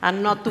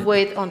 And not to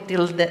wait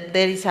until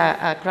there is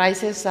a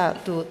crisis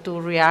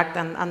to react,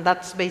 and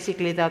that's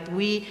basically that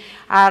we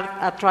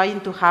are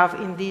trying to have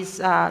in this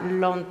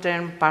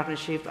long-term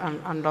partnership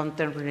and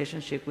long-term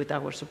relationship with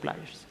our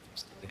suppliers.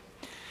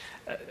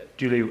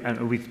 Julie,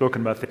 and we've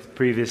spoken about this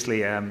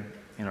previously.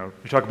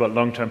 We talk about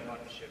long-term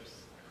partnerships.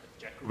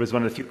 Jack was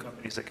one of the few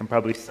companies that can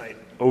probably cite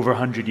over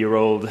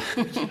 100-year-old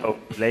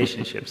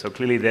relationships. So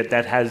clearly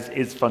that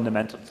is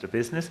fundamental to the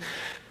business.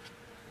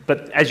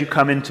 But as you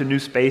come into new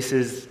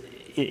spaces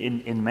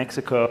in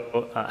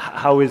Mexico,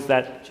 how is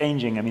that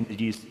changing? I mean, did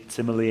you see it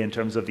similarly in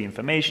terms of the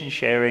information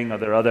sharing? Are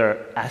there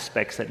other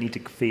aspects that need to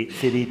feed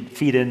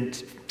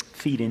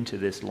into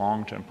this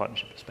long-term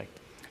partnership perspective?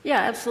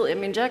 Yeah, absolutely. I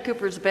mean, Jack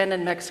Cooper's been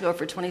in Mexico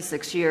for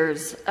 26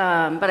 years,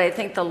 but I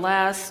think the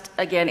last,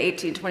 again,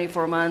 18,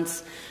 24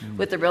 months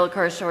with the rail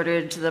car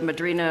shortage, the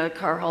Madrina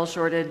car haul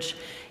shortage,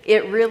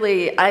 it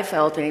really, I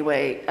felt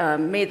anyway,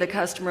 made the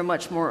customer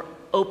much more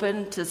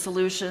open to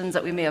solutions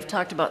that we may have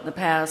talked about in the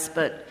past,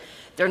 but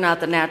they're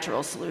not the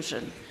natural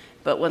solution.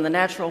 But when the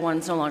natural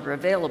one's no longer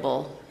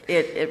available,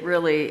 it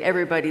really,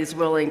 everybody's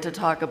willing to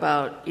talk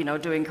about,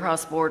 doing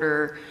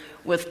cross-border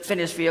with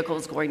finished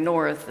vehicles going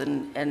north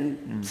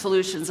and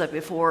solutions that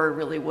before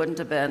really wouldn't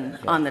have been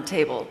on the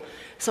table.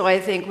 So I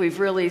think we've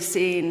really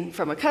seen,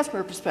 from a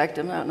customer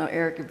perspective, I don't know,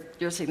 Eric, if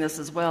you're seeing this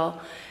as well,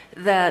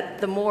 that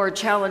the more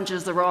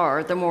challenges there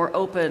are, the more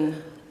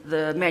open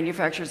the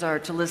manufacturers are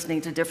to listening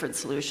to different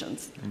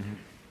solutions.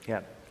 Yeah,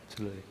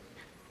 absolutely.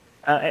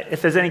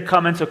 If there's any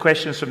comments or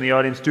questions from the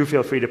audience, do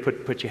feel free to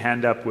put your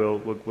hand up. We'll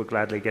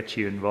gladly get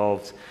you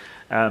involved.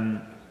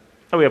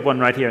 We have one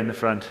right here in the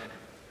front.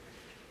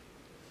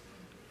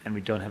 and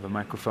we don't have a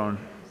microphone.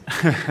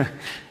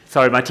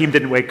 Sorry, my team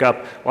didn't wake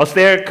up. Whilst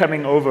they're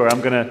coming over,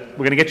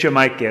 we're gonna get you a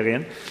mic,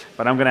 Gerian,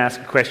 but I'm gonna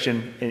ask a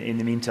question in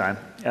the meantime.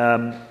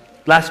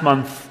 Last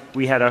month,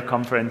 we had our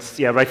conference.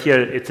 Yeah, right here,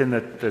 it's in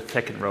the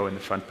second row in the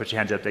front. Put your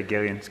hands up there,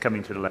 Gerian. It's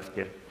coming to the left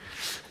here.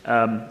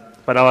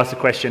 But I'll ask a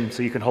question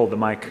so you can hold the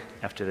mic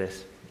after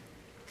this.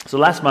 So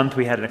last month,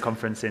 we had a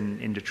conference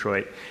in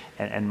Detroit,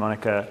 and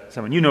Monica,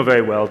 someone you know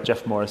very well,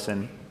 Jeff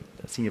Morrison,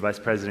 Senior Vice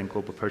President,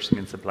 Global Purchasing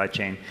and Supply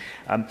Chain.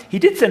 He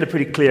did send a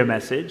pretty clear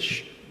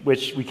message,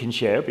 which we can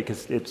share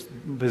because it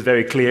was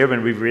very clear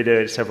and we've read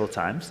it several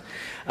times.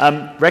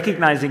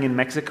 Recognizing in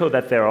Mexico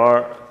that there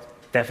are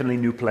definitely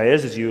new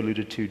players, as you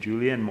alluded to,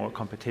 Julia, and more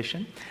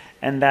competition,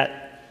 and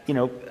that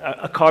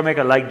a car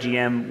maker like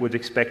GM would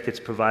expect its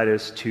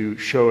providers to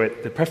show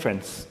it the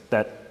preference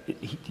that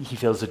he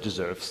feels it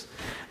deserves.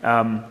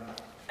 And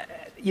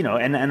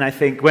I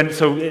think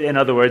in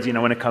other words,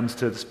 when it comes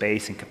to the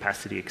space and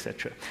capacity,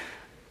 etc.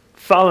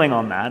 Following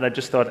on that, I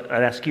just thought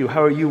I'd ask you,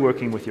 how are you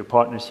working with your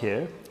partners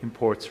here,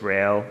 imports,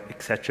 rail,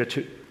 etc.,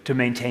 to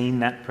maintain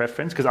that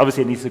preference? Because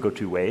obviously it needs to go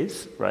two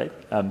ways, right?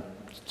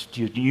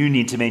 You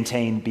need to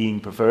maintain being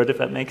preferred, if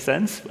that makes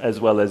sense, as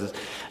well as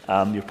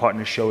your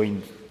partners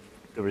showing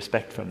the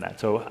respect from that.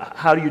 So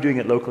how are you doing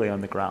it locally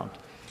on the ground?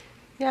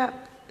 Yeah,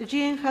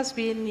 GM has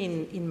been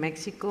in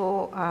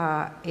Mexico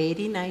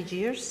 89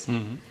 years.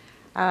 Mm-hmm.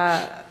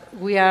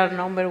 We are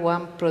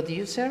 #1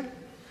 producer,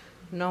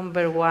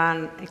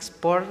 #1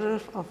 exporter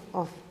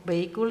of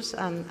vehicles,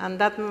 and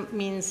that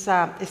means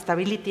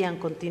stability and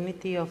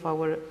continuity of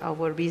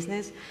our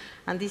business.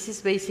 And this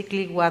is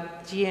basically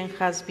what GM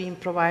has been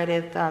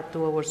provided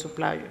to our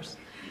suppliers.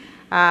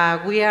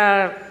 We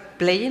are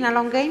playing a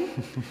long game,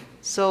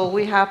 so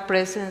we have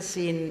presence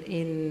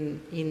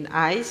in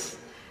ICE,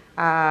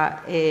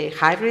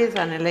 hybrid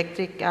and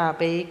electric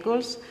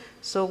vehicles.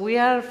 So we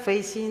are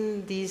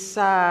facing this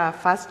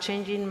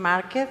fast-changing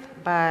market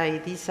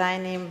by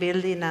designing,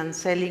 building, and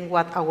selling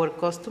what our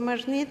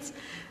customers need.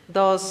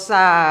 Those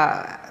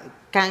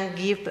can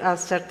give a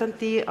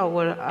certainty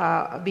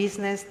our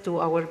business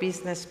to our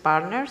business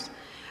partners,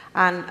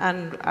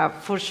 and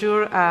for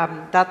sure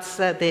that's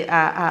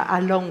a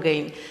long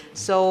game.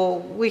 So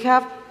we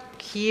have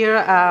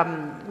here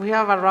we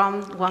have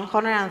around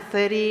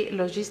 130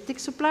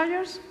 logistics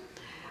suppliers.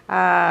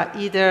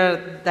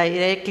 Either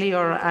directly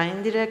or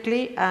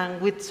indirectly,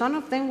 and with some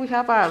of them we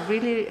have a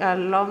really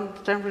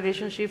long-term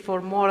relationship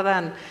for more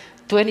than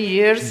 20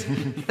 years,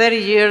 30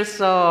 years,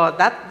 so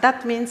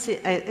that means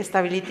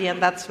stability, and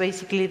that's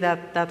basically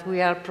that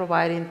we are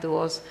providing to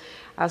us.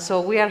 So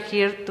we are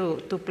here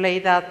to play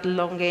that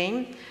long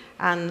game,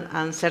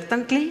 and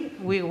certainly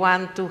we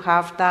want to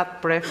have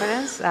that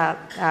preference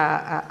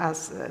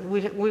as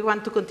we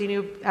want to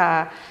continue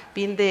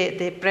being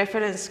the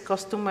preference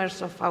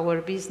customers of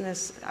our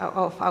business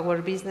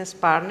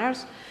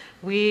partners.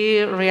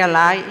 We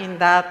rely in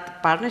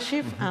that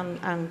partnership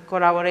and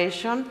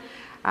collaboration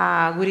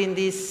within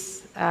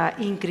this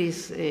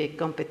increased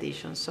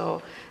competition.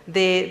 So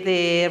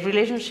the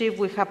relationship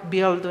we have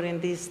built during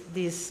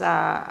this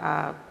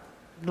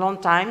long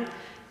time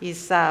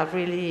is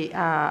really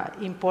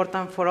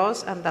important for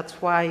us, and that's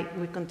why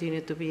we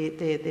continue to be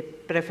the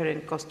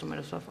preferred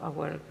customers of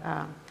our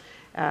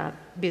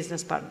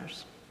business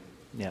partners.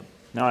 Yeah.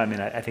 No, I mean,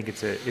 I think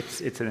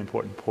it's an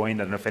important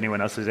point. I don't know if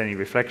anyone else has any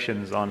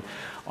reflections on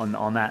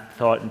that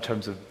thought in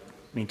terms of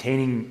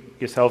maintaining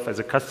yourself as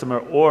a customer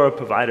or a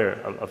provider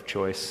of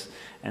choice,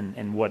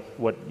 and what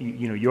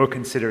you're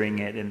considering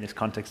it in this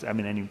context. I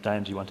mean, any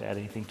times you want to add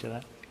anything to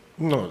that?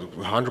 No,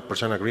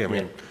 100% agree. I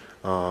mean,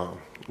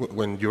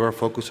 when you are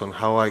focused on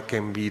how I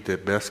can be the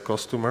best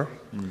customer,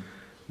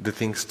 the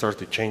things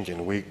start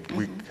changing. We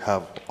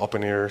have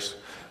open ears.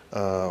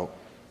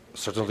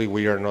 Certainly,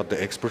 we are not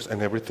the experts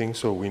in everything,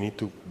 so we need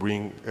to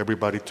bring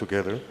everybody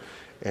together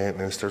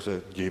and start.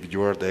 If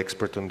you are the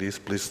expert on this,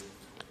 please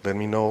let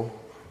me know.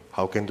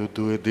 How can you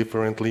do it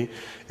differently,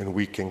 and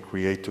we can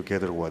create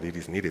together what it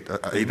is needed.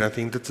 And I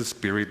think that's the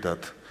spirit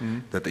that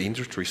the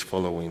industry is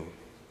following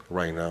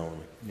right now.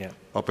 Yeah.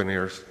 Open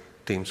ears,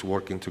 teams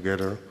working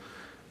together,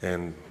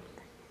 and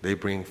they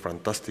bring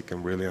fantastic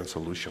and brilliant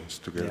solutions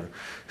together.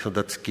 Yeah. So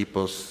that's keep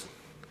us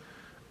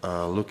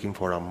looking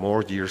for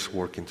more years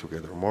working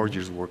together,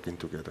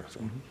 So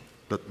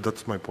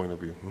that's my point of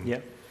view. Yeah.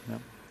 No,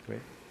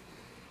 great.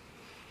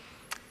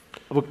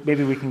 Well,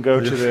 maybe we can go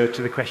to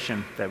the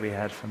question that we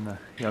had from the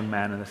young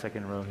man in the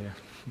second row here.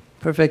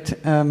 Perfect.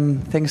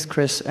 Thanks,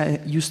 Chris.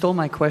 You stole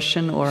my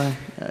question, or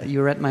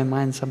you read my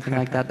mind, something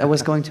like that. That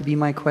was going to be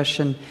my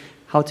question,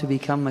 how to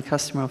become a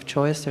customer of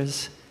choice.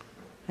 There's,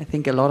 I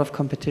think, a lot of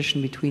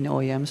competition between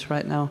OEMs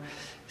right now.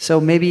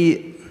 So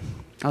maybe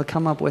I'll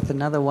come up with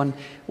another one.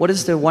 What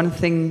is the one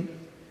thing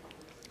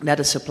that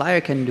a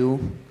supplier can do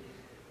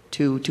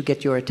to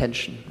get your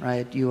attention,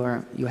 right?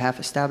 You have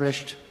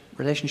established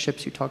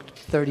relationships, you talked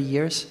 30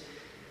 years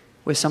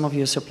with some of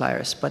your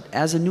suppliers, but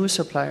as a new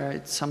supplier,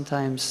 it's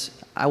sometimes,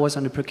 I was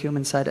on the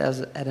procurement side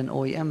at an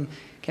OEM,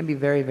 can be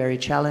very, very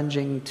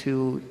challenging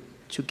to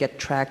get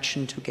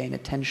traction, to gain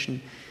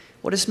attention.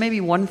 what is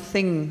maybe one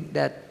thing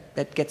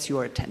that gets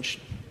your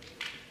attention?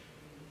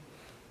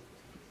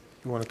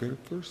 You want to get it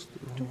first?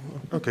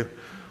 Okay.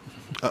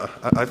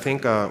 I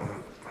think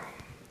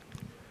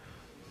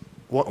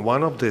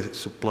one of the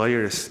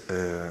suppliers'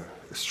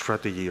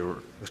 strategy or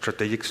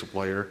strategic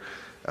supplier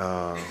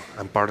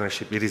and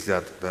partnership, it is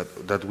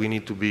that we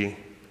need to be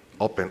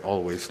open,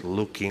 always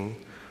looking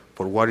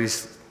for what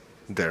is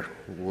there,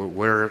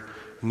 where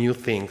new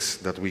things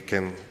that we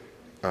can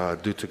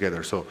do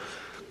together. So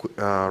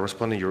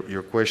responding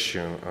your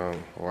question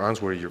or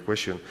answering your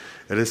question,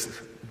 it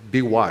is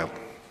be wild.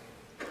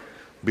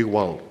 Be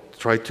wild.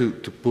 Try to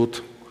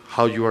put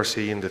how you are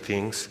seeing the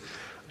things,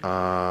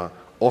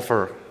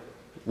 offer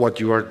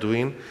what you are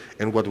doing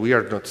and what we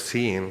are not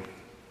seeing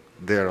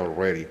there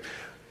already.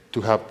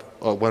 To have,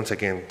 once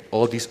again,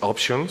 all these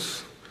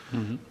options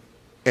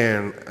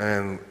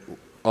and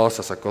us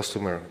as a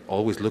customer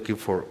always looking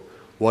for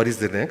what is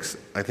the next.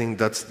 I think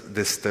that's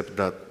the step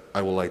that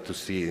I would like to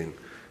see in.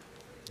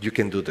 You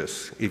can do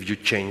this if you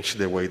change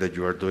the way that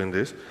you are doing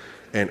this,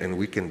 and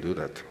we can do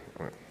that.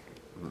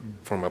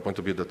 From my point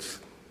of view, that's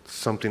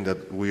something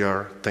that we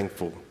are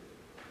thankful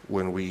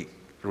when we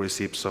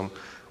receive some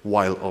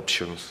wild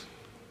options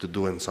to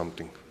doing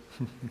something.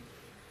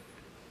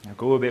 Now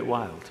go a bit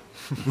wild.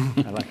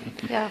 I like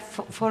it. Yeah,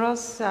 for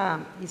us,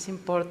 it's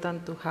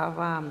important to have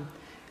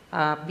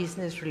a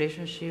business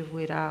relationship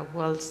with a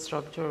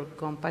well-structured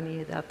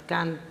company that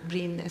can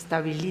bring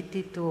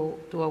stability to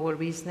our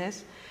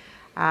business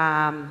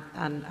and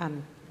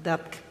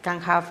that can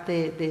have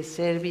the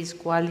service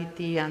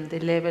quality and the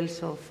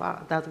levels of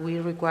that we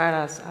require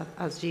as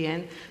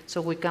GN,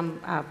 so we can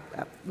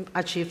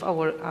achieve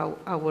our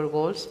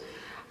goals.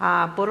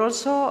 But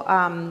also,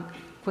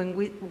 when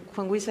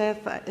we say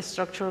a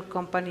structured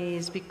company,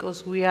 is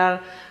because we are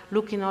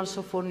looking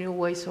also for new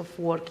ways of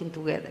working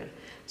together.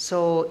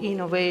 So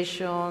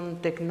innovation,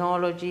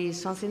 technology,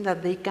 something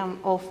that they can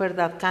offer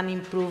that can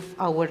improve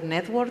our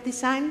network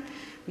design,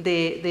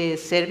 the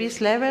service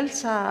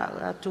levels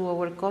to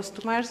our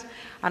customers,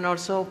 and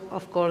also,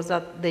 of course,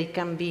 that they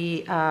can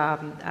be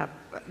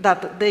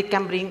that they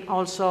can bring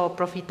also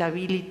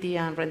profitability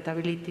and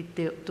rentability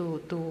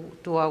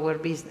to our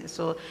business.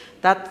 So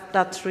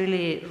that's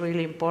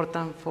really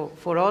important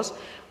for us.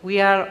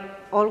 We are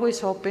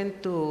always open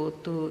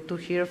to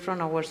hear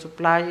from our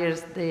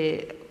suppliers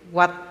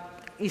what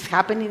is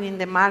happening in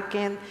the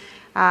market,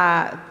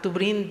 to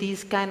bring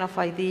these kind of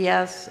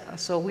ideas.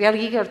 So we are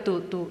eager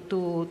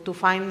to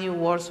find new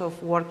ways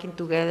of working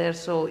together.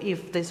 So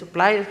if the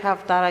suppliers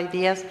have that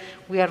ideas,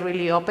 we are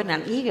really open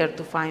and eager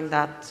to find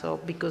that. So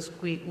because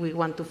we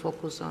want to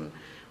focus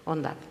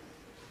on that.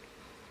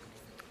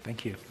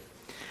 Thank you.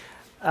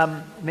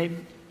 Maybe,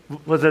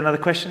 was there another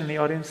question in the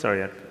audience? Sorry.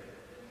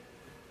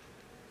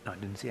 No, I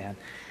didn't see a hand.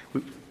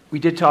 We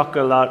did talk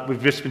a lot,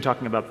 we've just been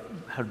talking about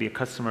how to be a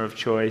customer of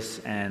choice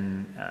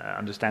and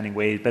understanding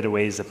better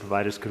ways that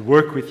providers could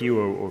work with you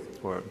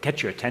or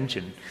get your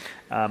attention.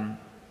 And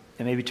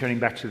maybe turning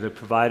back to the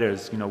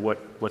providers, you know,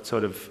 what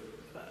sort of,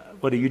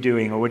 what are you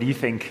doing or what do you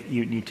think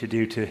you need to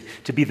do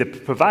to be the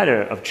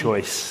provider of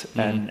choice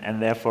and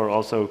therefore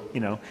also, you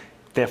know,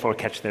 therefore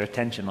catch their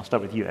attention? I'll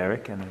start with you,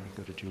 Eric, and then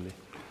go to Julie.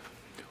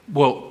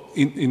 Well,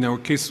 in our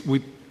case,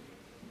 we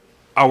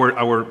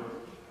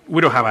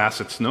don't have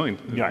assets, no,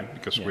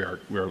 because we are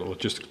a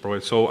logistics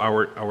provider. So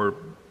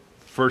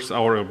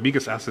our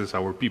biggest asset is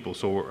our people.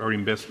 So we're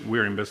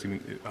investing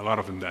a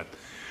lot in that.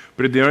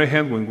 But on the other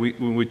hand,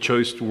 when we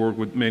chose to work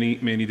with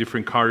many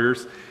different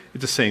carriers,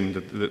 it's the same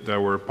that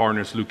our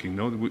partners looking.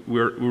 No,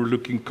 we're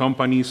looking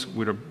companies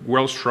with a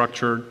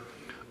well-structured,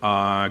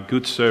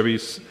 good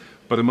service,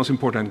 but the most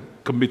important,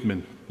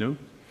 commitment. No,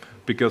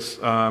 because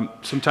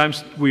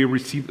sometimes we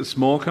receive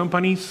small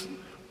companies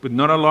with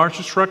not a large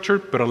structure,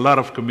 but a lot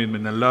of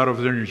commitment, a lot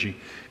of energy.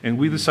 And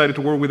we decided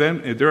to work with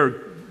them. There are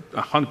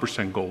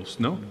 100% goals,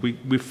 no?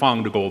 We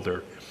found the goal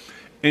there.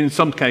 In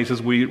some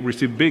cases, we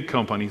receive big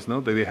companies,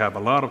 no? They have a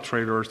lot of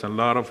trailers, a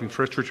lot of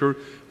infrastructure,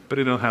 but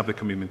they don't have the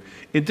commitment.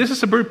 And this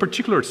is a very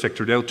particular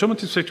sector. The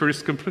automotive sector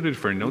is completely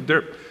different,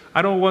 no?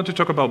 I don't want to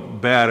talk about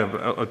bad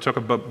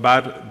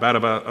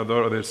about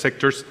other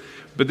sectors,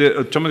 but the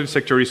automotive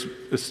sector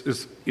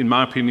is, in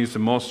my opinion, is the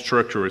most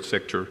structured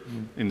sector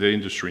in the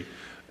industry.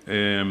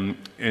 And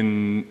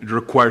it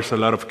requires a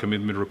lot of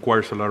commitment,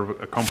 requires a lot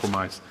of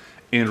compromise,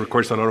 and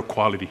requires a lot of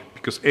quality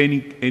because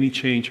any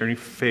change, any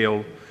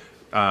fail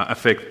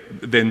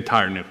affect the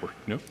entire network.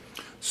 You know?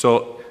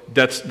 So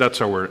that's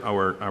our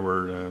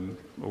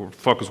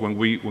focus when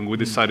we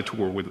decided to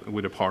work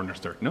with the partners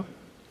there. No,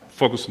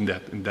 focus on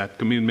that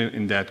commitment,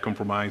 in that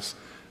compromise,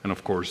 and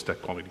of course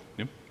that quality.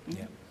 Yeah.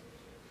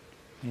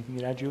 Anything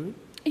to add, Julie?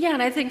 Yeah,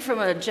 and I think from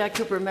a Jack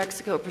Cooper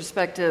Mexico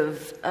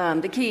perspective,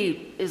 the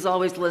key is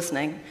always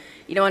listening.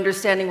 You know,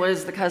 understanding what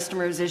is the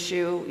customer's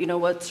issue, you know,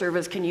 what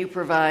service can you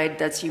provide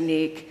that's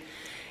unique.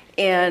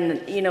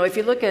 And, you know, if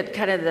you look at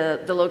kind of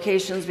the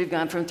locations, we've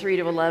gone from 3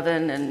 to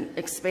 11 and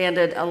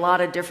expanded a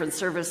lot of different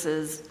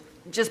services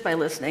just by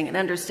listening and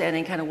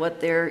understanding kind of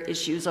what their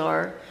issues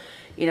are.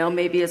 You know,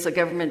 maybe it's a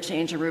government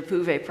change and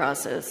Repuve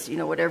process, you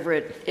know, whatever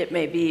it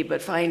may be,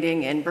 but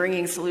finding and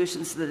bringing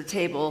solutions to the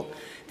table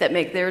that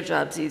make their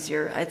jobs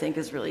easier, I think,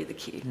 is really the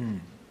key.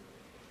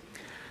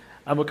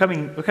 We're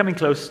coming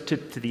close to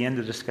the end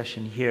of the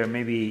discussion here.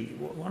 Maybe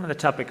one of the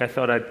topic I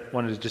thought I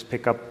wanted to just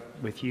pick up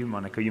with you,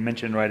 Monica. You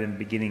mentioned right in the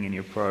beginning in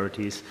your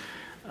priorities,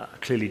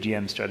 clearly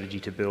GM's strategy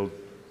to build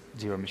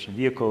zero-emission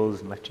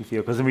vehicles and electric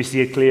vehicles, and we see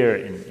it clear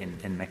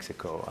in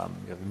Mexico.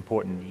 We have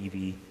important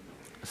EV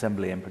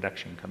assembly and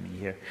production coming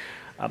here.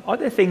 Are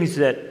there things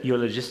that your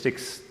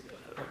logistics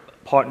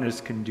partners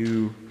can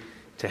do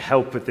to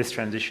help with this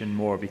transition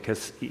more?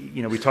 Because,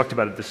 you know, we talked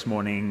about it this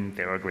morning.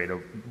 There are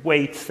greater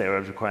weights, there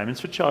are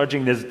requirements for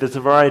charging. There's a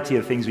variety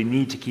of things we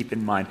need to keep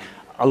in mind,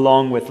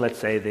 along with, let's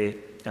say, the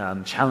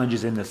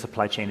challenges in the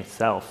supply chain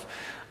itself.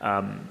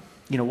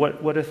 You know,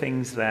 what are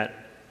things that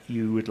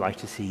you would like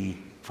to see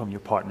from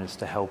your partners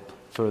to help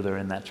further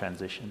in that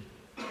transition?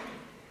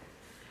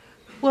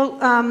 Well,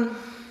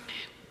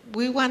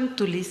 we want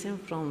to listen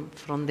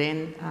from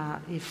them,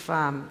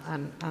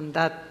 and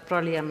that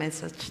probably a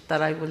message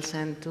that I will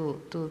send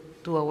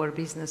to our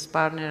business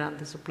partner and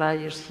the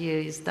suppliers here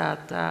is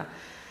that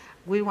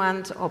we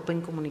want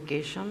open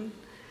communication.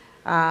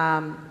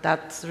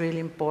 That's really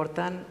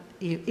important.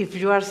 If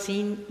you are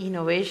seeing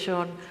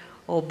innovation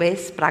or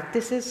best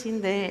practices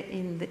in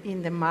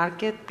the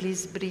market,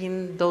 please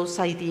bring those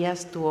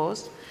ideas to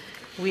us.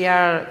 We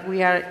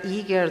are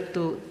eager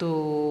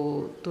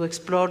to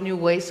explore new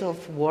ways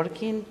of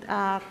working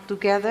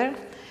together,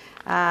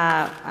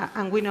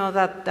 and we know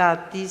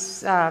that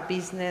this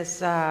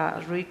business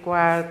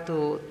require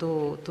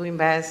to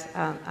invest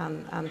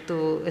and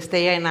to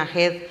stay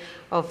ahead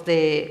of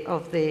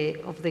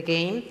the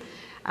game,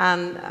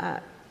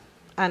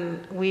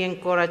 and we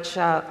encourage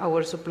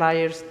our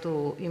suppliers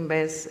to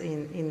invest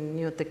in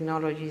new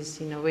technologies,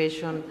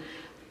 innovation,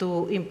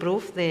 to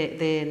improve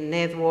the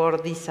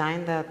network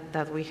design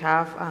that we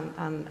have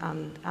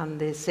and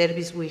the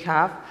service we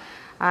have.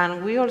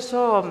 And we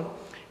also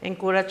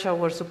encourage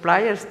our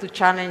suppliers to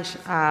challenge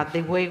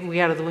the way we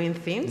are doing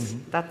things.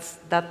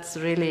 That's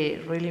really,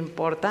 really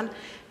important,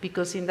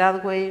 because in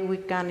that way we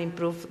can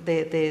improve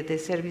the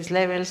service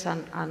levels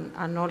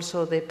and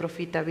also the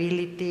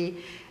profitability,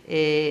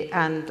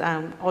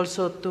 and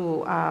also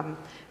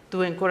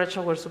to encourage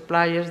our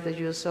suppliers the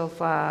use of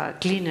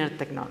cleaner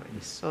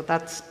technologies. So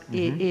that's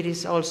it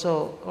is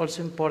also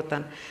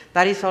important.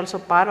 That is also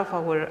part of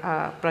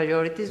our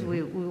priorities.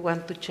 We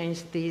want to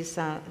change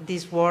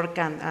this work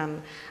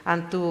and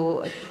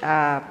to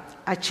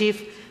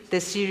achieve the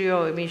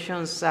zero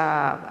emissions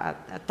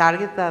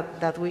target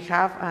that we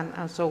have,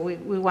 and so we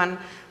want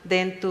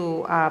them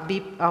to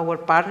be our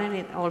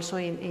partner also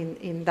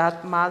in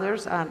that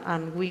matters,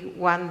 and we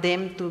want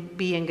them to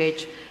be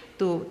engaged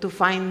to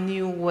find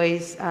new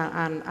ways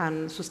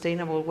and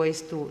sustainable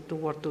ways to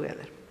work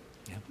together.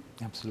 Yeah,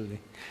 absolutely.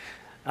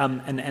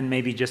 And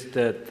maybe just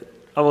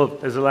well,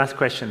 there's a last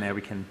question there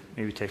we can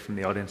maybe take from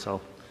the audience.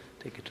 I'll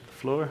take it to the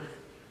floor.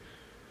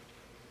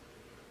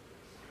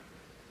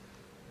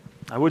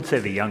 I would say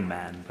the young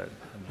man, but...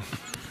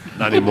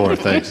 Not anymore,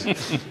 thanks.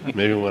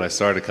 Maybe when I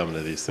started coming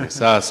to these things.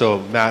 So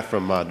Matt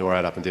from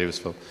NORAD up in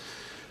Davisville.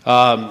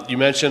 You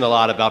mentioned a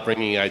lot about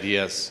bringing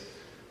ideas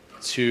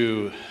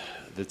to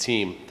the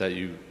team that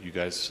you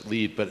guys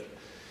lead, but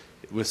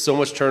with so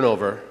much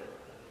turnover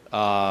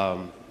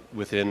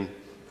within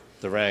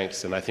the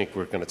ranks, and I think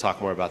we're going to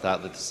talk more about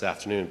that this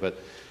afternoon, but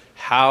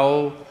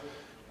how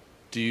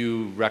do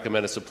you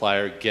recommend a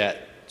supplier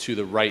get to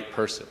the right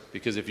person?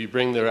 Because if you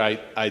bring the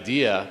right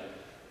idea,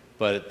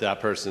 but that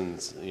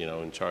person's, you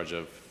know, in charge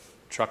of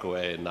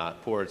truckaway and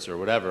not ports or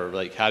whatever,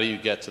 like how do you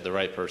get to the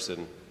right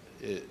person?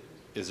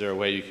 Is there a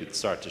way you could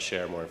start to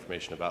share more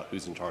information about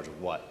who's in charge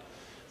of what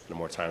in a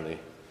more timely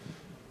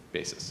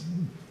basis?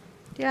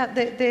 Yeah,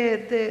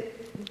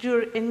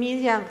 your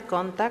immediate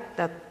contact,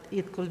 that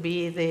it could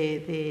be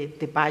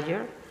the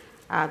buyer,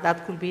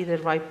 that could be the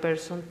right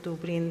person to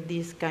bring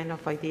these kind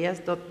of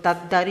ideas.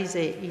 That is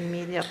an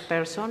immediate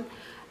person.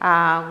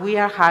 We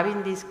are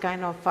having this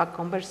kind of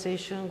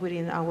conversation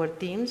within our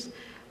teams,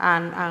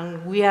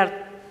 and we are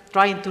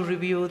trying to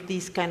review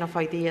these kind of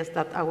ideas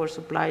that our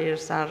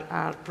suppliers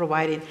are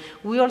providing.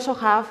 We also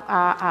have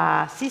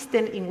a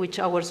system in which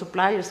our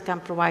suppliers can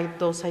provide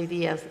those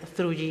ideas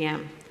through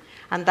GM.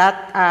 And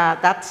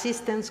that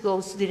system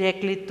goes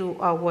directly to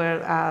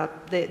our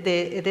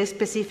the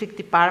specific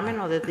department,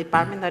 or the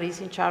department that is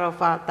in charge of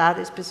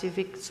that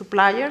specific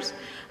suppliers,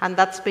 and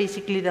that's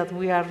basically that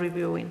we are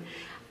reviewing.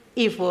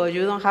 If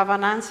you don't have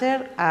an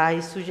answer, I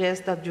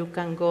suggest that you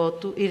can go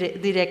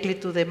directly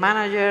to the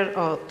manager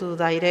or to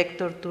the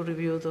director to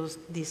review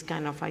these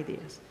kind of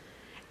ideas.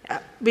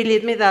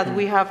 Believe me that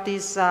we have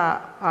this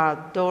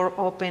door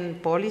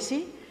open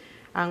policy,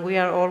 and we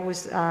are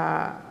always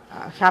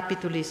happy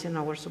to listen to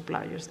our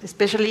suppliers,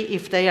 especially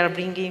if they are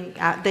bringing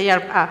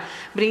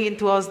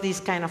to us these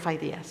kind of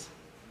ideas.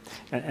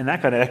 And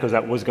that kind of echoes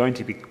that was going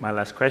to be my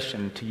last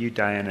question to you,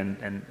 Diane,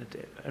 and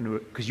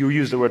because you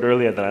used the word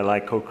earlier that I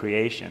like,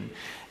 co-creation,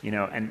 you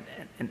know, and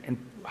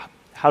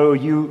how are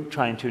you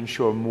trying to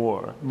ensure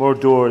more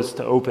doors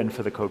to open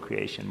for the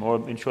co-creation,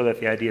 ensure that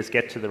the ideas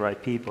get to the right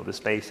people, the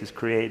space is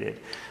created,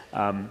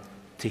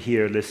 to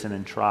hear, listen,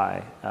 and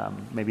try?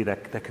 Maybe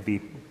that could be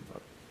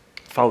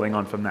following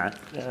on from that.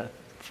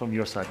 From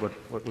your side,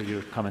 what will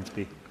your comments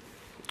be?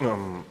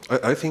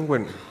 I think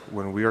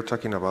when we are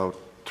talking about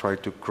try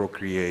to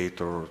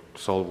co-create or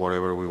solve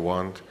whatever we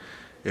want,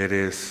 it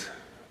is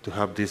to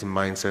have this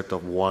mindset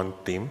of one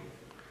team.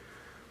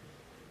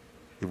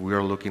 If we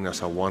are looking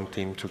as a one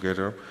team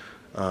together,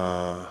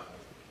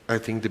 I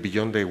think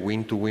beyond the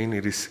win to win,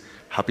 it is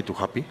happy to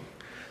happy.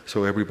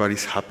 So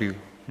everybody's happy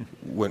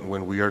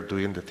when we are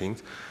doing the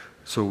things.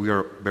 So we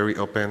are very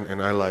open,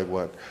 and I like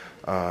what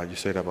you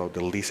said about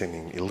the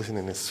listening.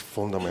 Listening is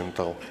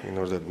fundamental in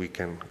order that we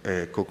can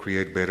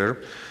co-create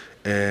better,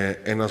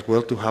 and as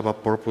well to have a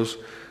purpose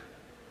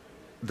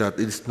that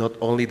it's not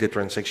only the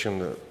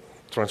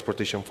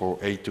transportation for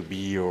A to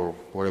B or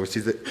whatever,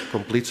 it's the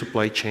complete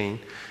supply chain.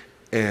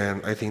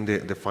 And I think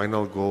the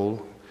final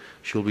goal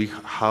should be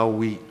how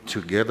we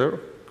together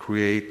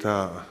create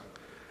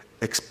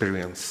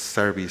experience,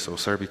 service or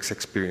service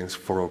experience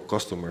for our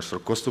customers. So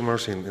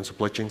customers in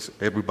supply chains,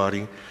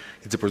 everybody,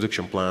 it's a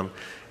production plan,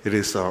 it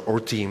is our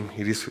team,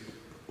 it is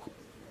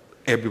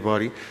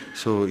everybody.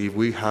 So if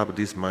we have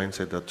this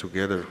mindset that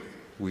together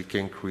we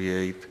can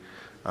create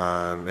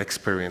an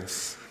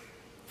experience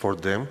for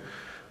them,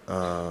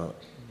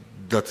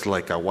 that's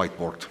like a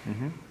whiteboard.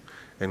 Mm-hmm.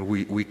 And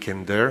we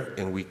can there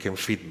and we can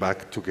feed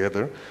back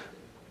together,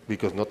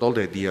 because not all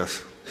the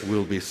ideas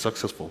will be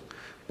successful,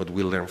 but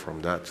we'll learn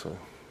from that. So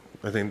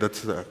I think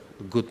that's a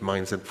good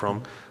mindset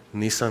from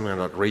Nissan and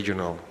a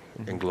regional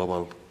and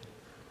global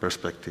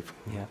perspective.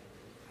 Yeah.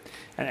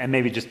 And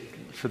maybe just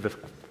for the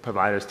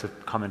providers to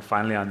comment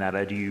finally on that,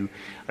 are you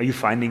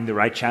finding the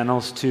right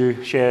channels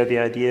to share the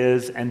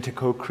ideas and to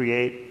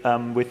co-create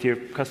with your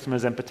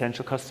customers and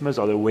potential customers?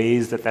 Are there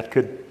ways that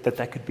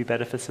could be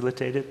better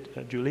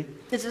facilitated, Julie?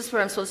 Is this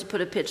where I'm supposed to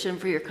put a pitch in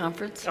for your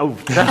conference? Oh,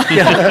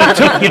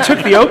 yeah. you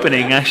took the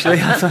opening, actually.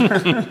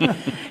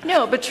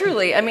 No, but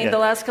truly, I mean, the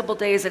last couple of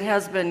days it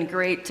has been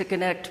great to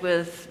connect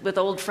with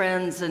old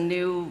friends and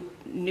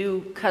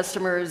new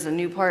customers and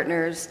new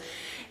partners.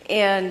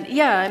 And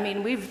yeah, I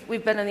mean,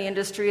 we've been in the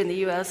industry in the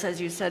U.S.,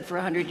 as you said, for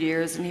 100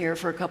 years and here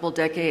for a couple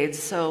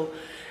decades. So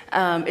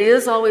it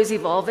is always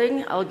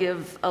evolving. I'll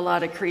give a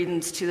lot of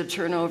credence to the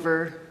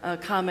turnover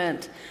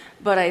comment.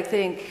 But I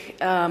think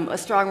a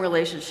strong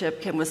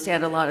relationship can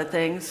withstand a lot of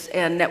things,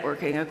 and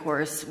networking, of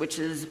course, which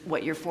is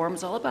what your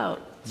forum's all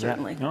about,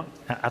 certainly. Yeah,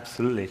 no,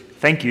 absolutely.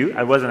 Thank you.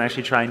 I wasn't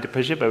actually trying to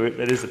push it, but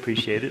it is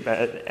appreciated.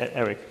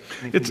 Eric?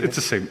 It's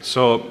the same.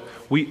 So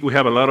we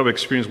have a lot of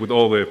experience with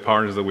all the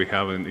partners that we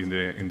have in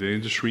the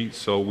industry.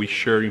 So we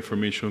share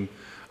information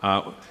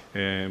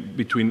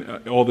between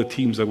all the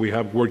teams that we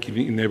have working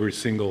in every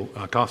single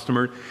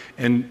customer,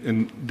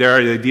 and there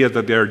are ideas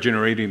that they are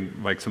generating,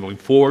 like something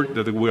Ford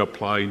that we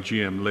apply in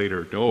GM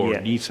later, or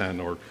Nissan,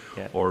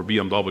 or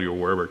BMW, or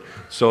wherever.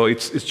 So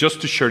it's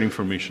just to share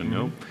information.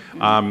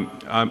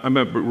 Mm-hmm. I'm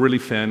a really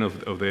fan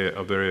of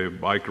the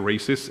bike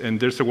races, and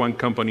there's one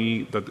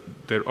company that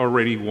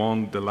already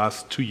won the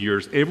last 2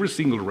 years every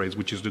single race,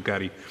 which is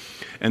Ducati.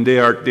 And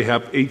they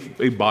have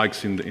eight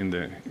bikes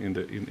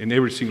in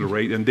every single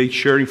race, and they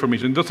share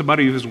information. It doesn't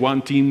matter if it's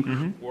one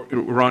team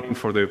running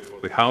for the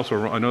house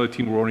or another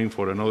team running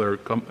for another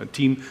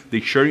team. They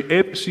share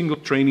every single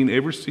training,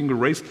 every single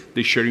race.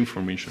 They share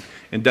information,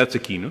 and that's the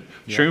key. No?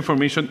 Yeah. Share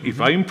information.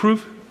 If I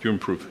improve, you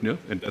improve. No?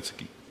 And that's the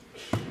key.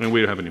 And we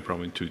don't have any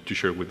problem to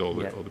share with all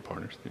the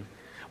partners. Yeah.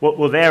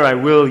 Well, there I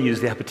will use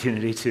the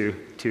opportunity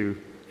to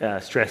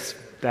stress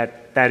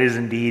that is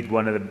indeed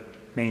one of the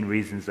main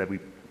reasons that we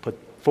put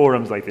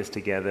forums like this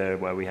together,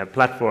 where we have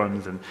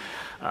platforms and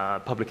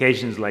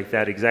publications like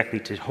that, exactly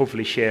to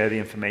hopefully share the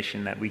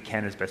information that we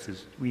can as best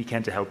as we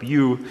can to help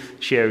you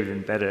share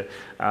even better.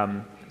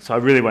 So I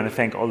really want to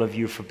thank all of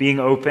you for being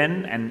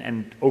open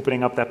and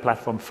opening up that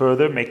platform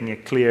further, making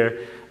it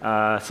clear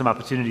some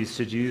opportunities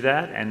to do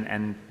that,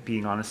 and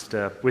being honest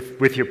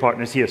with your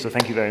partners here. So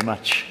thank you very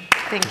much.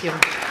 Thank you.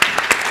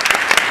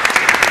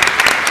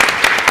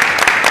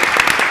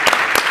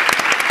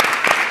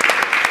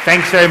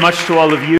 Thanks very much to all of you.